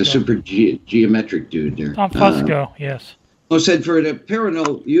super geometric dude there. Tom Fusco, yes. Who said for the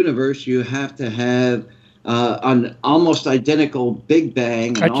parallel universe you have to have an almost identical Big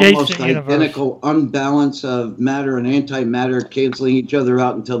Bang, an almost identical unbalance of matter and antimatter canceling each other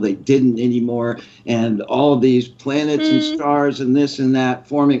out until they didn't anymore, and all of these planets and stars and this and that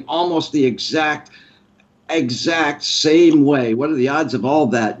forming almost the exact same way. What are the odds of all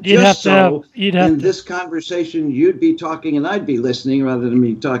that? In this conversation, you'd be talking and I'd be listening rather than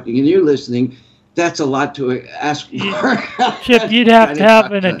me talking and you listening. That's a lot to ask for. Chip, you'd have to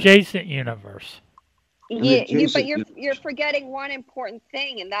have an adjacent universe. But you're forgetting one important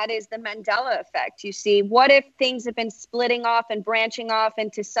thing, and that is the Mandela effect. You see, what if things have been splitting off and branching off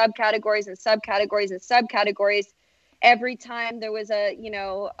into subcategories and subcategories and subcategories every time there was a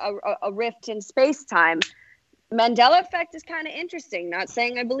rift in space-time? Mandela effect is kind of interesting. Not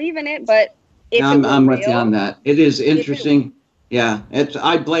saying I believe in it, but I'm with you on that. It is interesting. Yeah,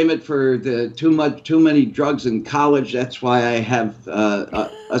 I blame it for the too many drugs in college. That's why I have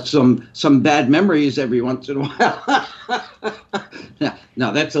some bad memories every once in a while.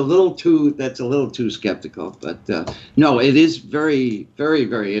 No, that's a little too skeptical. But no, it is very, very,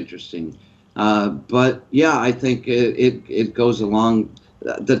 very interesting. But yeah, I think it goes along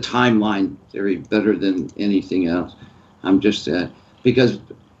the timeline theory better than anything else. I'm just because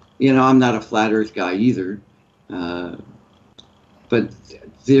I'm not a flat Earth guy either. But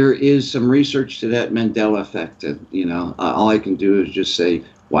there is some research to that Mandela effect that, all I can do is just say,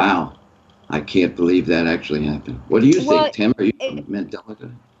 wow, I can't believe that actually happened. What do you think, Tim? Are you a Mandela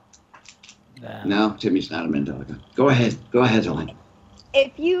guy? No, Timmy's not a Mandela guy. Go ahead, Helena.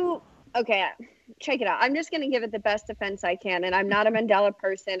 if you okay, check it out. I'm just going to give it the best defense I can, and I'm not a Mandela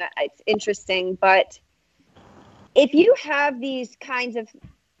person. It's interesting, but if you have these kinds of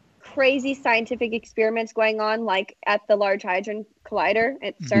crazy scientific experiments going on, like at the Large Hadron Collider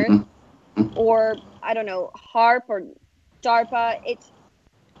at CERN, or I don't know, HARP or DARPA,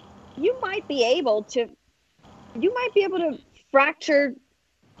 you might be able to fracture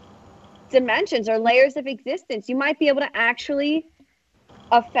dimensions or layers of existence. You might be able to actually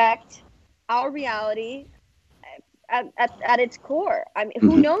affect our reality at its core. I mean,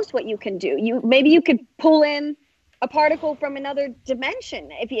 who knows what you can do? Maybe you could pull in a particle from another dimension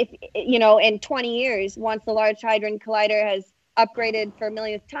if you know, in 20 years, once the Large Hadron Collider has upgraded for a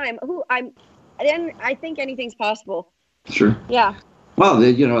millionth time. I think anything's possible. Sure. Yeah. Well,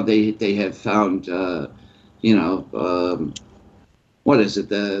 they have found what is it,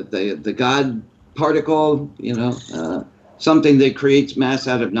 the God particle, something that creates mass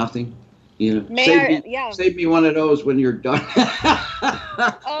out of nothing. Save me one of those when you're done.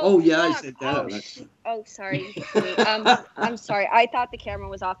 I said that. Sorry. I'm sorry. I thought the camera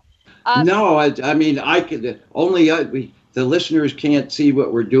was off. No, I mean, I could only the listeners can't see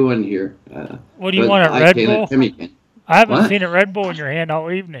what we're doing here. What do you want, a Red Bull? I haven't What? seen a Red Bull in your hand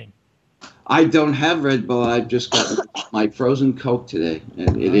all evening. I don't have Red Bull. I've just got my frozen Coke today,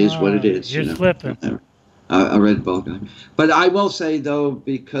 and it is what it is. You're slipping. A Red Bull guy. But I will say, though,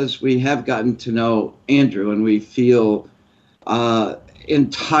 because we have gotten to know Andrew, and we feel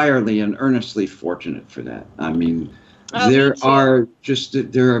entirely and earnestly fortunate for that. I mean, there are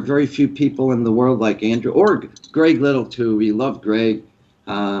very few people in the world like Andrew, or Greg Little too. We love Greg.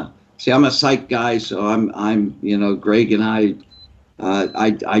 See, I'm a psych guy, so I'm Greg and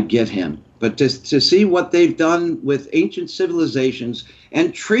I get him. But to see what they've done with ancient civilizations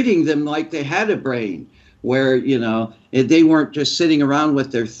and treating them like they had a brain, where, they weren't just sitting around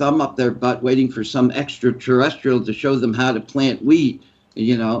with their thumb up their butt waiting for some extraterrestrial to show them how to plant wheat,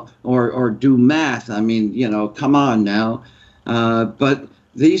 or do math. I mean, come on now. But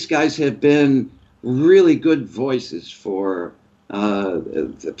these guys have been really good voices for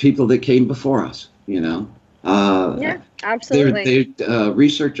the people that came before us, Yeah, absolutely. Their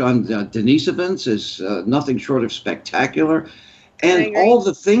research on Denisovans is nothing short of spectacular. And all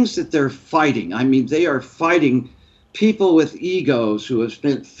the things that they're fighting. I mean, they are fighting people with egos who have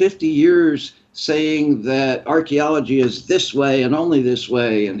spent 50 years saying that archaeology is this way and only this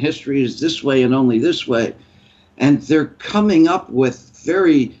way, and history is this way and only this way. And they're coming up with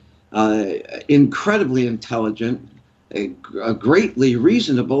very incredibly intelligent, greatly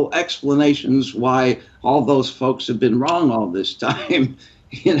reasonable explanations why all those folks have been wrong all this time.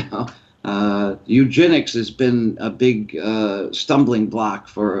 Eugenics has been a big stumbling block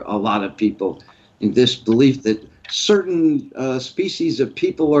for a lot of people, in this belief that certain species of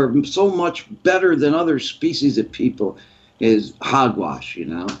people are so much better than other species of people is hogwash,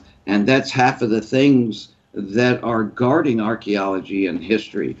 and that's half of the things that are guarding archaeology and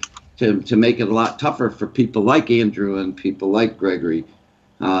history to make it a lot tougher for people like Andrew and people like Gregory.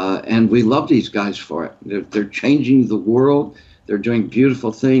 And we love these guys for it. They're changing the world. They're doing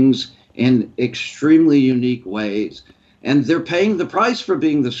beautiful things in extremely unique ways. And they're paying the price for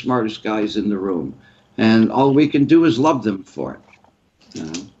being the smartest guys in the room. And all we can do is love them for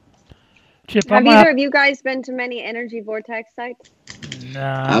it. Chip, have either of you guys been to many energy vortex sites? No.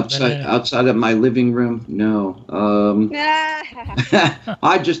 Outside of my living room, no.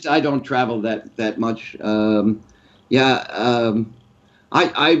 I don't travel that much.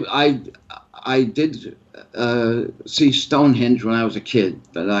 I did see Stonehenge when I was a kid,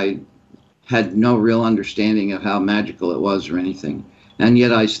 but I had no real understanding of how magical it was or anything, and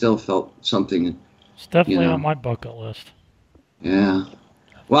yet I still felt something. It's definitely on my bucket list. Yeah.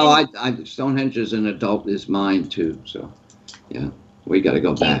 Well, Stonehenge as an adult is mine too, so yeah, we got to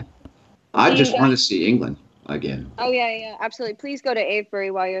go back. I just want to see England again. Oh yeah, absolutely. Please go to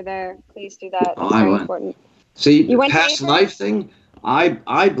Avebury while you're there. Please do that. It's very important. See, the past life thing.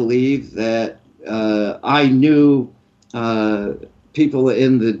 I believe that I knew people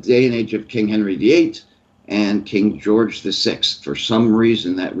in the day and age of King Henry VIII and King George VI. For some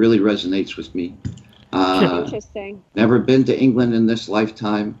reason, that really resonates with me. Interesting. Never been to England in this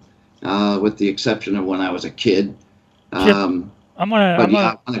lifetime, with the exception of when I was a kid. I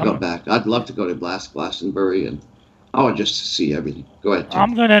want to go back. I'd love to go to Glastonbury and just to see everything. Go ahead, Tim.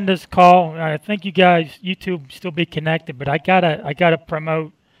 I'm going to end this call. I think you guys, YouTube, still be connected, but I gotta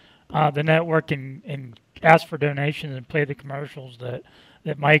promote the network and ask for donations and play the commercials that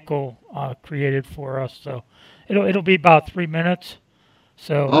Michael created for us. So it'll be about 3 minutes.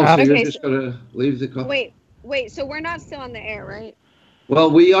 So so you're just going to leave the call? Wait. So we're not still on the air, right? Well,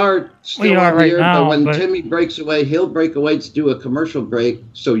 we are still We are on the right air, now, but when but- Timmy breaks away, he'll break away to do a commercial break.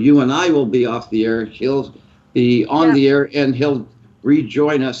 So you and I will be off the air. He'll be on the air, and he'll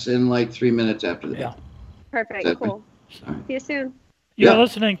rejoin us in like 3 minutes after that. Yeah. Perfect. Cool. See you soon. You're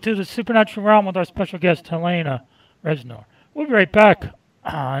listening to the Supernatural Realm with our special guest, Helena Reznor. We'll be right back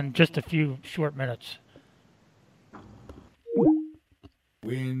in just a few short minutes.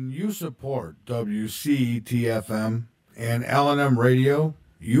 When you support WCET-FM and L&M Radio,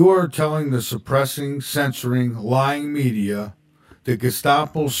 you are telling the suppressing, censoring, lying media, the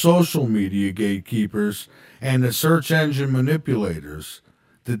Gestapo social media gatekeepers, and the search engine manipulators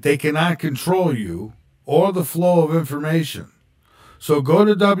that they cannot control you or the flow of information. So go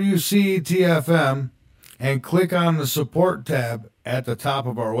to WCET-FM and click on the support tab at the top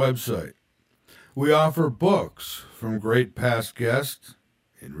of our website. We offer books from great past guests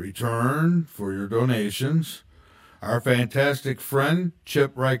in return for your donations. Our fantastic friend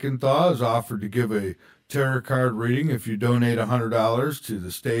Chip Reichenthal has offered to give a tarot card reading if you donate $100 to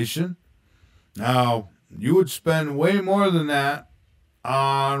the station. Now, you would spend way more than that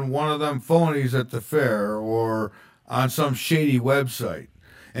on one of them phonies at the fair or on some shady website.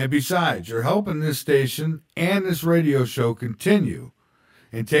 And besides, you're helping this station and this radio show continue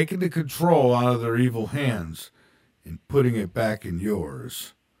and taking the control out of their evil hands and putting it back in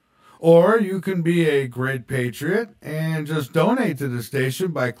yours. Or you can be a great patriot and just donate to the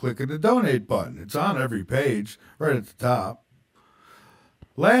station by clicking the donate button. It's on every page, right at the top.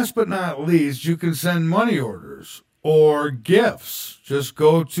 Last but not least, you can send money orders or gifts. Just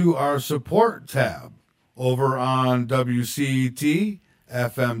go to our support tab over on WCETFM.com,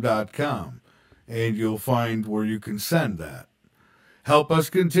 and you'll find where you can send that. Help us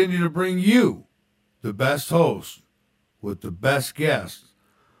continue to bring you the best host with the best guests,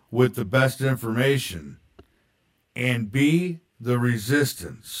 with the best information, and be the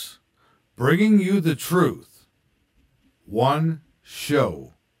resistance, bringing you the truth, one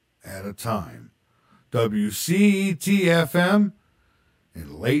show at a time. WCET-FM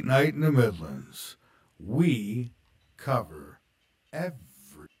and Late Night in the Midlands. We cover every...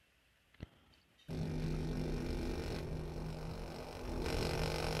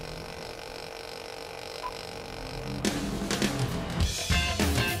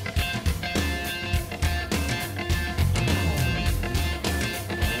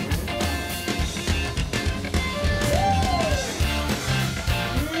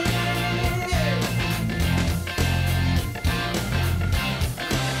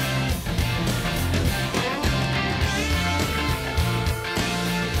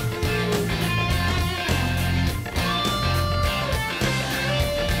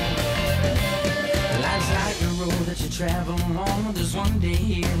 Travel on, there's one day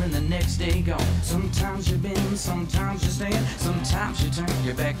here and the next day gone. Sometimes you bend, sometimes you stand, sometimes you turn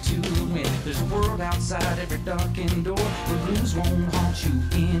your back to the wind. There's a world outside every darkened door where blues won't haunt you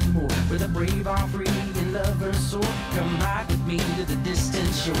anymore. Where the brave are free and lovers soar. Come ride with me to the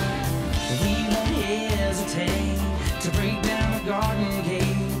distant shore. We won't hesitate to break down the garden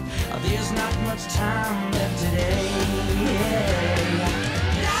gate. There's not much time left today.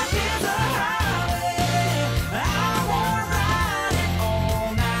 Life is a highway. I wanna ride it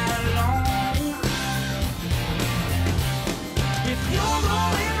all night long. If you're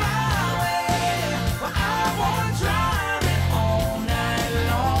going my way, well, I wanna drive it all night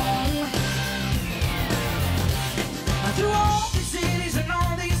long. Through all these cities and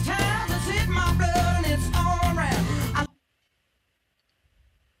all these towns, it's in my blood and it's all around.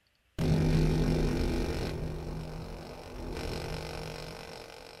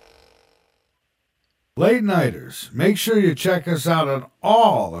 Late Nighters, make sure you check us out on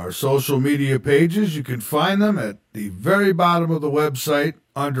all our social media pages. You can find them at the very bottom of the website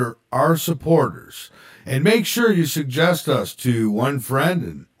under Our Supporters. And make sure you suggest us to one friend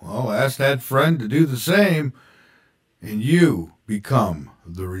and, well, ask that friend to do the same, and you become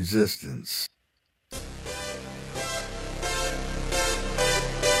the resistance.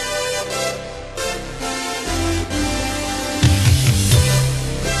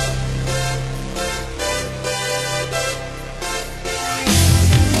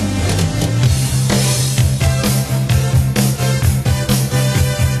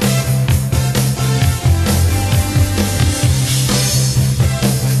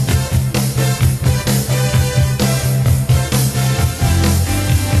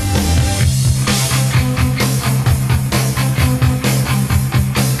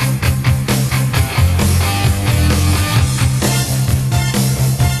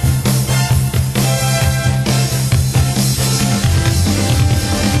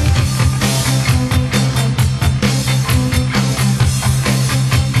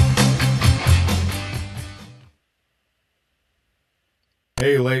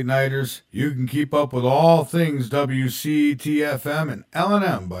 Hey, late nighters, you can keep up with all things WCET-FM and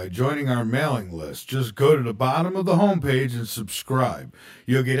L&M by joining our mailing list. Just go to the bottom of the homepage and subscribe.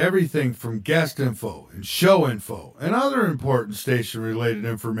 You'll get everything from guest info and show info and other important station-related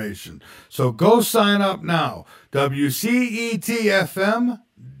information. So go sign up now,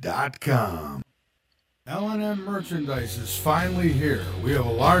 WCETFM.com. L&M merchandise is finally here. We have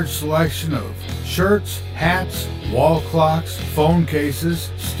a large selection of shirts, hats, wall clocks, phone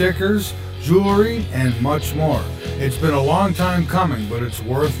cases, stickers, jewelry, and much more. It's been a long time coming, but it's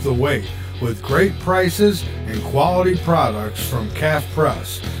worth the wait, with great prices and quality products from Calf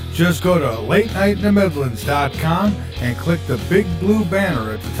Press. Just go to latenightinthe-midlands.com and click the big blue banner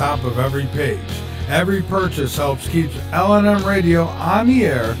at the top of every page. Every purchase helps keep L&M Radio on the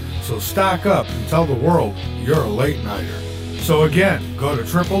air, so stock up and tell the world you're a late nighter. So again, go to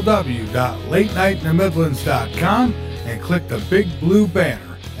www.latenightinthe-midlands.com and click the big blue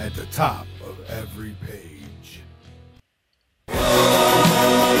banner at the top of every page.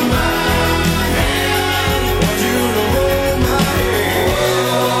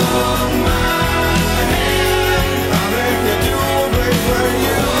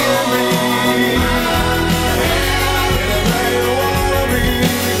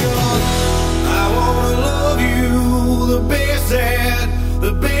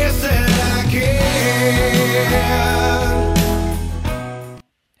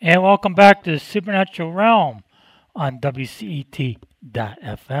 And welcome back to the Supernatural Realm on WCET.FM.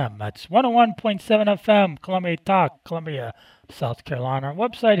 That's 101.7 FM, Columbia Talk, Columbia, South Carolina. Our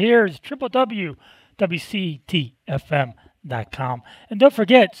website here is www.WCETFM.com. And don't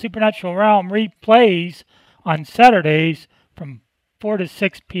forget, Supernatural Realm replays on Saturdays from 4 to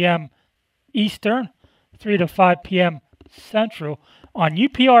 6 p.m. Eastern, 3 to 5 p.m. Central on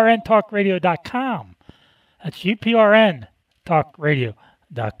uprntalkradio.com. That's uprntalkradio.com.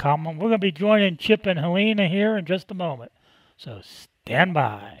 And we're going to be joining Chip and Helena here in just a moment. So stand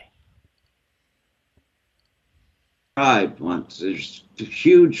by. All right, there's a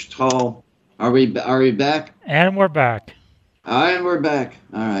huge, tall. Are we back? And we're back. And we're back.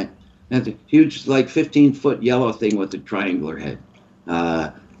 All right. That's a huge, like 15-foot yellow thing with a triangular head.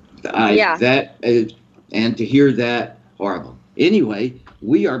 And to hear that, horrible. Anyway,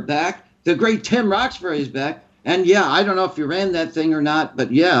 we are back. The great Tim Roxbury is back. And yeah, I don't know if you ran that thing or not,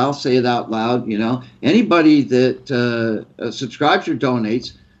 but yeah, I'll say it out loud. You know, anybody that subscribes or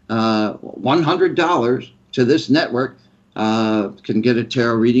donates $100 to this network can get a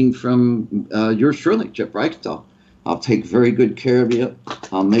tarot reading from yours truly, Chip Reichstall. I'll take very good care of you.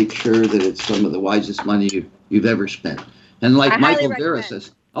 I'll make sure that it's some of the wisest money you've ever spent. And like Michael Vera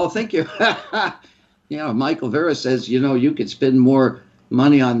says, oh, thank you. Michael Vera says, you could spend more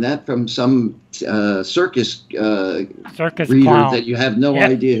money on that from some circus reader clown that you have no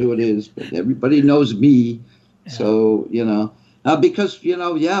idea who it is, but everybody knows me. Yeah. So because we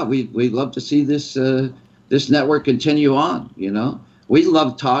love to see this network continue on. We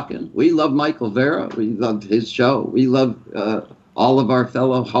love talking. We love Michael Vera. We love his show. We love all of our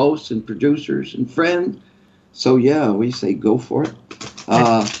fellow hosts and producers and friends. So we say go for it.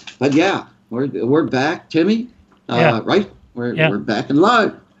 But we're back, Timmy. Right. We're back in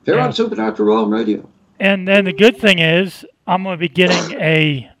live here on Supernatural Realm Radio. And then the good thing is I'm going to be getting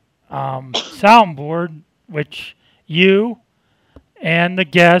a soundboard, which you and the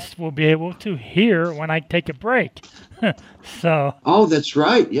guests will be able to hear when I take a break. So. Oh, that's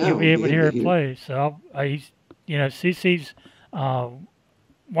right. Yeah. You'll be able to hear it play. So CC's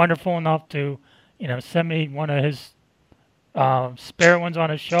wonderful enough to send me one of his spare ones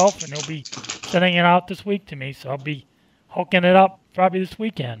on his shelf, and he'll be sending it out this week to me. So I'll be hooking it up probably this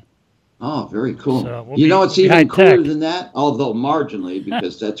weekend. Oh, very cool. So it's even cooler than that, although marginally,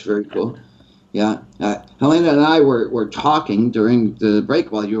 because that's very cool. Yeah. Helena and I were talking during the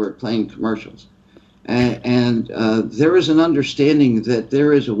break while you were playing commercials. And there is an understanding that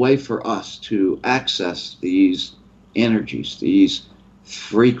there is a way for us to access these energies, these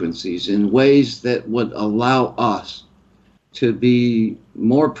frequencies, in ways that would allow us to be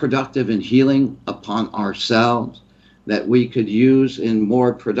more productive in healing upon ourselves, that we could use in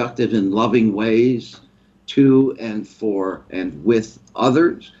more productive and loving ways to and for and with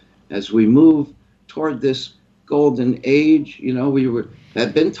others as we move toward this golden age. We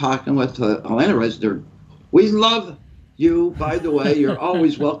had been talking with Helena Reznor. We love you, by the way. You're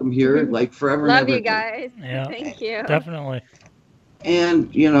always welcome here, like forever and ever. Love you guys. Yeah, thank you. Definitely.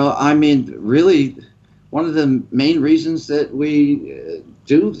 And, really, one of the main reasons that we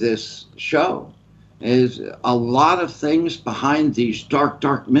do this show is a lot of things behind these dark,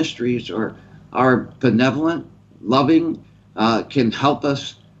 dark mysteries are benevolent, loving, can help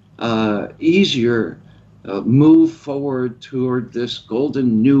us easier move forward toward this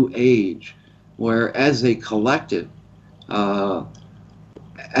golden new age, where as a collective, uh,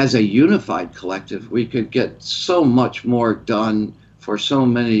 as a unified collective, we could get so much more done for so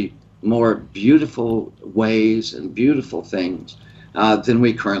many more beautiful ways and beautiful things than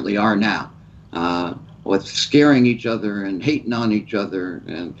we currently are now. With scaring each other and hating on each other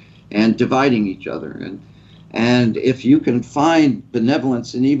and dividing each other. And if you can find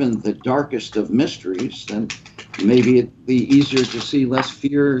benevolence in even the darkest of mysteries, then maybe it'd be easier to see less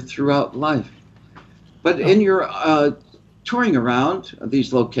fear throughout life. But in your touring around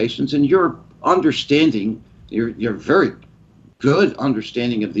these locations and your understanding, your very good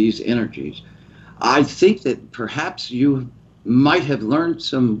understanding of these energies, I think that perhaps you might have learned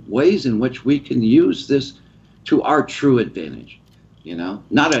some ways in which we can use this to our true advantage. You know,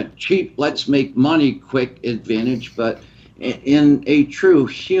 not a cheap, let's make money quick advantage, but in a true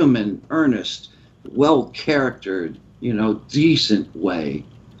human, earnest, well-charactered, decent way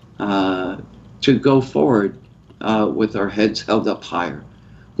to go forward with our heads held up higher.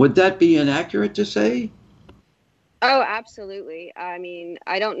 Would that be inaccurate to say? Oh, absolutely. I mean,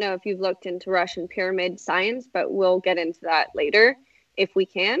 I don't know if you've looked into Russian pyramid science, but we'll get into that later if we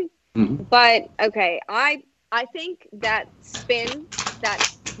can. Mm-hmm. But okay, I think that spin, that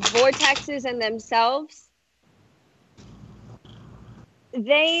vortexes in themselves,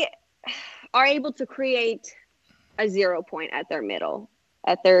 they are able to create a 0 point at their middle,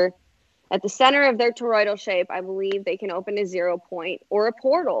 at the center of their toroidal shape. I believe they can open a 0 point or a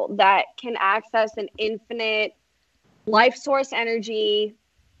portal that can access an infinite life source energy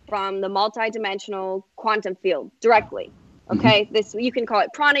from the multidimensional quantum field directly. Okay, this, you can call it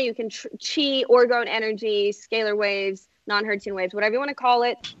prana, you can chi, orgone energy, scalar waves, non-Hertzian waves, whatever you want to call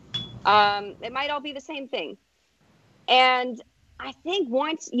it. It might all be the same thing. And I think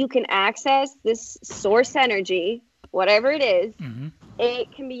once you can access this source energy, whatever it is,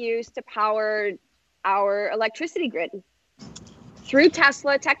 it can be used to power our electricity grid through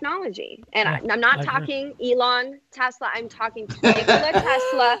Tesla technology. And I'm not talking Elon Tesla, I'm talking Nikola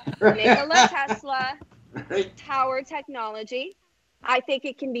Tesla, Nikola Tesla. Tower technology. I think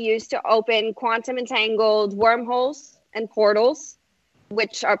it can be used to open quantum entangled wormholes and portals,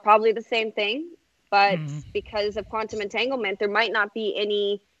 which are probably the same thing, but because of quantum entanglement, there might not be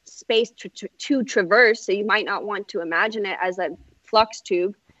any space to traverse, so you might not want to imagine it as a flux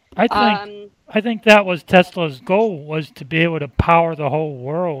tube. I think that was Tesla's goal, was to be able to power the whole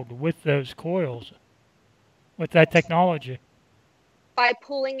world with those coils, with that technology. By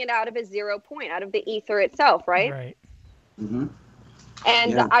pulling it out of a 0 point, out of the ether itself, right? Right. Mm-hmm.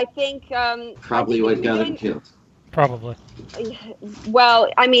 And yeah. I think probably what got him killed. Probably.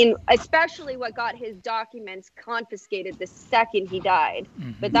 Well, I mean, especially what got his documents confiscated the second he died.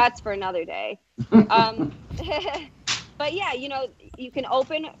 But that's for another day. But yeah, you can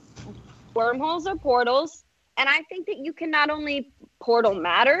open wormholes or portals, and I think that you can not only portal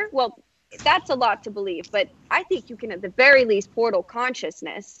matter. Well, that's a lot to believe, but I think you can at the very least portal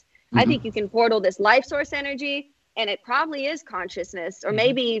consciousness. I think you can portal this life source energy, and it probably is consciousness, or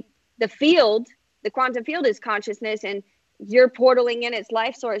maybe the quantum field is consciousness, and you're portaling in its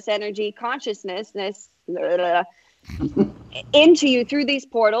life source energy consciousness into you through these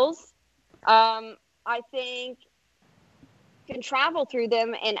portals. I think you can travel through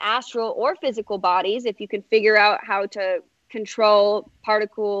them in astral or physical bodies if you can figure out how to control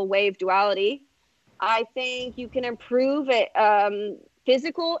particle wave duality. I think you can improve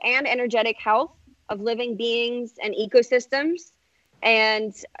physical and energetic health of living beings and ecosystems.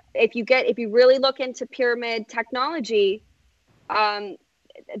 And if you really look into pyramid technology,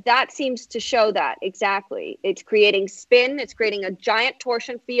 that seems to show that exactly. It's creating spin, it's creating a giant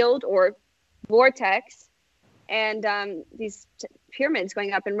torsion field or vortex, and these pyramids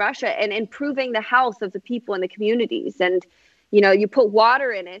going up in Russia and improving the health of the people in the communities. And you put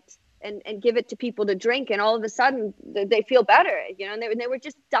water in it and give it to people to drink, and all of a sudden they feel better, and they were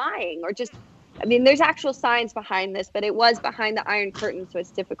just dying, or just, I mean, there's actual science behind this, but it was behind the Iron Curtain, so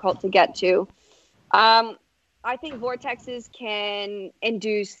it's difficult to get to. I think vortexes can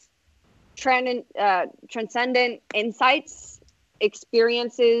induce transcendent insights,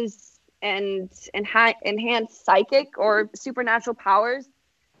 experiences, and enhance psychic or supernatural powers.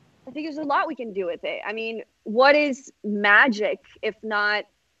 I think there's a lot we can do with it. I mean, what is magic if not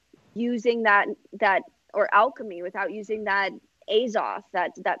using that or alchemy without using that azoth,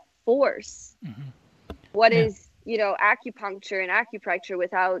 that force? What is acupuncture and acupressure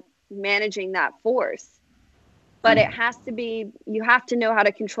without managing that force? but it has to be, you have to know how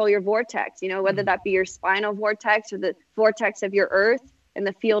to control your vortex, whether that be your spinal vortex or the vortex of your earth and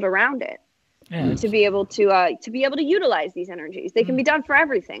the field around it. To be able to utilize these energies. They can be done for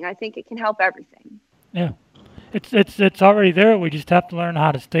everything. I think it can help everything. Yeah. It's already there. We just have to learn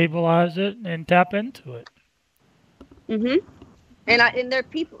how to stabilize it and tap into it. Mhm. And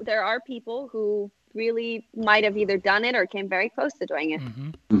there are people who really might have either done it or came very close to doing it.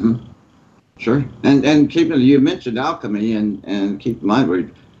 Sure. And you mentioned alchemy, and keep in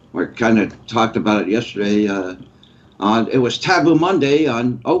mind we kind of talked about it yesterday. It was Taboo Monday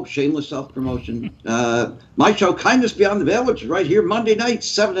on shameless self-promotion. My show, Kindness Beyond the Veil, which is right here Monday night,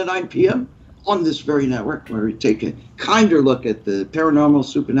 7 to 9 p.m. on this very network, where we take a kinder look at the paranormal,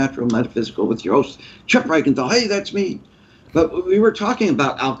 supernatural, metaphysical with your host, Chip Reichenthal. Hey, that's me. But we were talking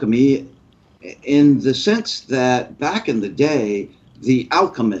about alchemy in the sense that back in the day, the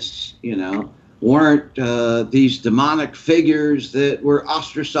alchemists, weren't these demonic figures that were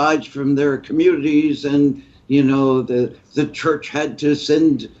ostracized from their communities, and the church had to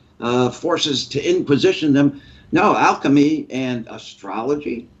send forces to inquisition them. No, alchemy and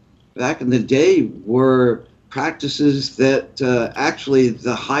astrology back in the day were practices that actually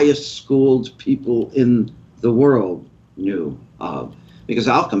the highest schooled people in the world knew of, because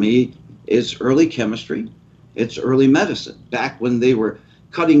alchemy is early chemistry, it's early medicine. Back when they were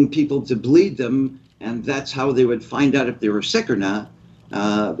cutting people to bleed them, and that's how they would find out if they were sick or not.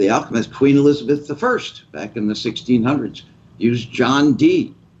 The alchemist, Queen Elizabeth I, back in the 1600s, used John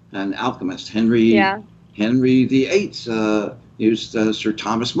Dee, an alchemist. Henry VIII used Sir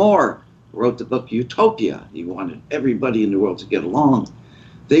Thomas More, wrote the book Utopia. He wanted everybody in the world to get along.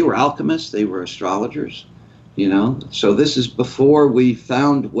 They were alchemists, they were astrologers, So this is before we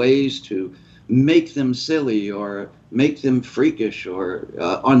found ways to make them silly or make them freakish or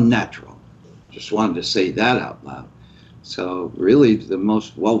unnatural. Just wanted to say that out loud. So really the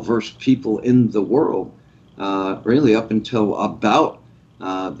most well-versed people in the world, really up until about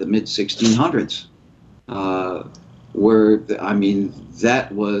the mid-1600s,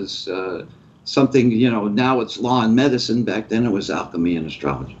 that was something, now it's law and medicine. Back then it was alchemy and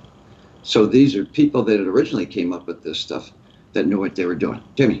astrology. So these are people that originally came up with this stuff that knew what they were doing.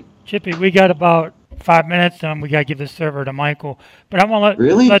 Timmy. Chippy, we got about 5 minutes, and we got to give the server to Michael. But I want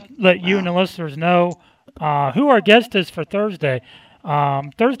to let you and the listeners know who our guest is for Thursday.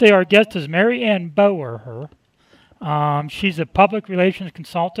 Thursday, our guest is Mary Ann Bower. She's a public relations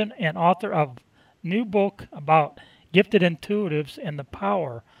consultant and author of a new book about gifted intuitives and the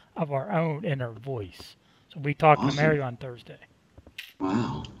power of our own inner voice. So we talked to Mary on Thursday.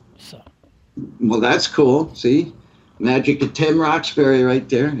 Wow. So. Well, that's cool. See? Magic of Tim Roxbury right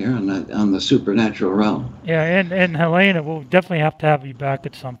there here on the supernatural realm. Yeah, and Helena, we'll definitely have to have you back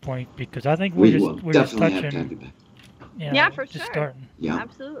at some point, because I think we're just touching. Have to have you back. Yeah, for sure. Starting. Yeah,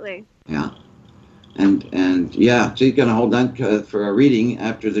 absolutely. Yeah, and yeah, she's gonna hold on for a reading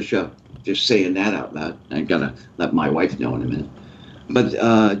after the show. Just saying that out loud. I gotta let my wife know in a minute. But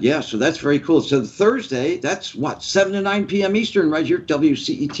so that's very cool. So Thursday, that's 7 to 9 p.m. Eastern, right here,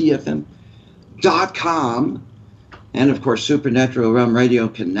 WCETFM.com. And, of course, Supernatural Realm Radio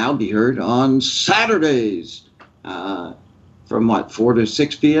can now be heard on Saturdays from 4 to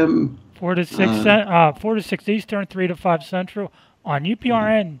 6 p.m.? 4 to 6 Eastern, 3 to 5 Central on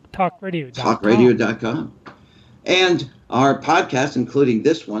UPRN TalkRadio.com. TalkRadio.com. And our podcast, including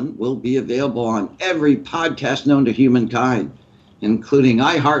this one, will be available on every podcast known to humankind, including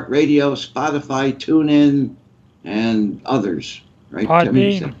iHeartRadio, Spotify, TuneIn, and others. Right?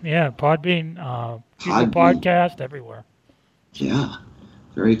 Podbean, Podbean, podcast everywhere. Yeah,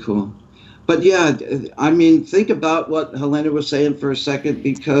 very cool. But yeah, think about what Helena was saying for a second,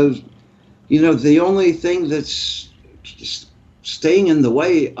 because, the only thing that's staying in the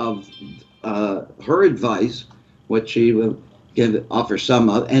way of her advice, what she will offer some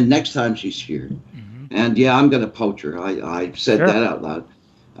of, and next time she's here, and I'm going to poach her. I said that out loud.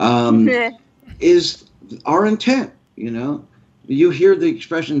 Is our intent, You hear the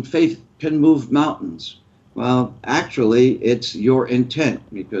expression, faith can move mountains. Well, actually, it's your intent,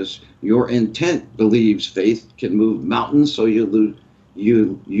 because your intent believes faith can move mountains, so you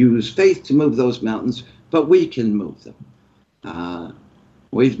use faith to move those mountains, but we can move them.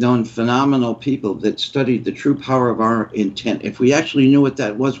 We've known phenomenal people that studied the true power of our intent. If we actually knew what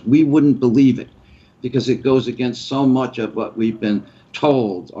that was, we wouldn't believe it, because it goes against so much of what we've been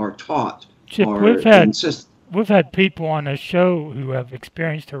told or taught. Chip, we've had people on the show who have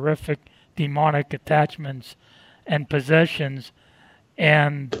experienced horrific demonic attachments and possessions,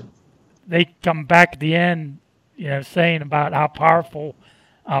 and they come back at the end, saying about how powerful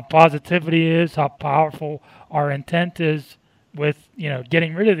positivity is, how powerful our intent is with,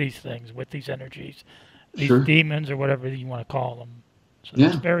 getting rid of these things, with these energies, these Sure. demons or whatever you want to call them. So Yeah.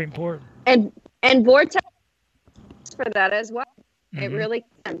 it's very important. And Vortex for that as well. It Mhm. really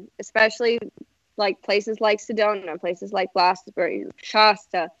can, especially like places like Sedona, places like Glastonbury,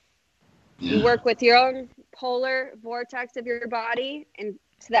 Shasta. You Yeah. work with your own polar vortex of your body and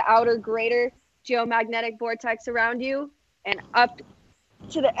to the outer greater geomagnetic vortex around you and up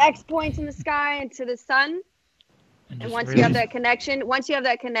to the X points in the sky and to the sun. And just once really- you have that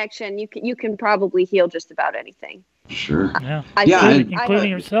connection, you can probably heal just about anything. Sure. yeah, Yeah, including, and- including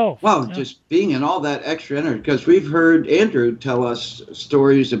yourself. Well, Yeah. just being in all that extra energy, because we've heard Andrew tell us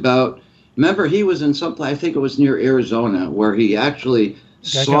stories about. Remember, he was in some place, I think it was near Arizona, where he actually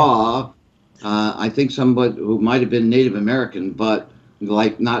saw, I think somebody who might have been Native American, but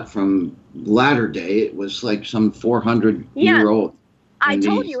like not from latter day. It was like some 400-year-old. I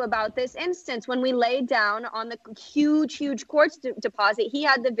told you about this instance when we laid down on the huge quartz deposit. He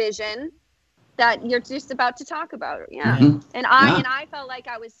had the vision that you're just about to talk about. Yeah. Mhm. And I felt like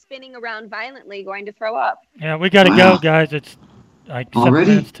I was spinning around violently, going to throw up. Yeah, we got to Wow. go, guys. It's like 7 Already?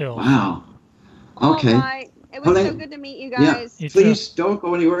 minutes till. Wow. Okay. All right. It was so Helena- good to meet you Yeah. guys. You too. Please don't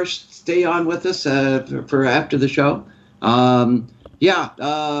go anywhere. Stay on with us for after the show. Coming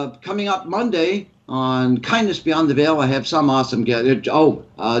up Monday on Kindness Beyond the Veil, I have some awesome guest.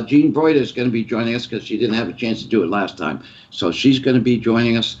 Jean Broida is going to be joining us because she didn't have a chance to do it last time. So she's going to be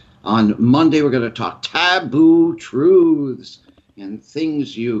joining us on Monday. We're going to talk taboo truths and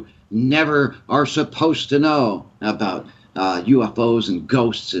things you never are supposed to know about UFOs and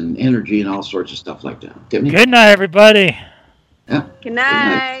ghosts and energy and all sorts of stuff like that. Timmy? Good night, everybody. Yeah. Good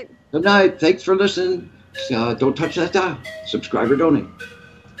night. Good night. Thanks for listening. Don't touch that dial. Subscribe or donate.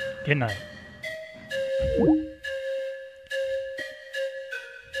 Good night.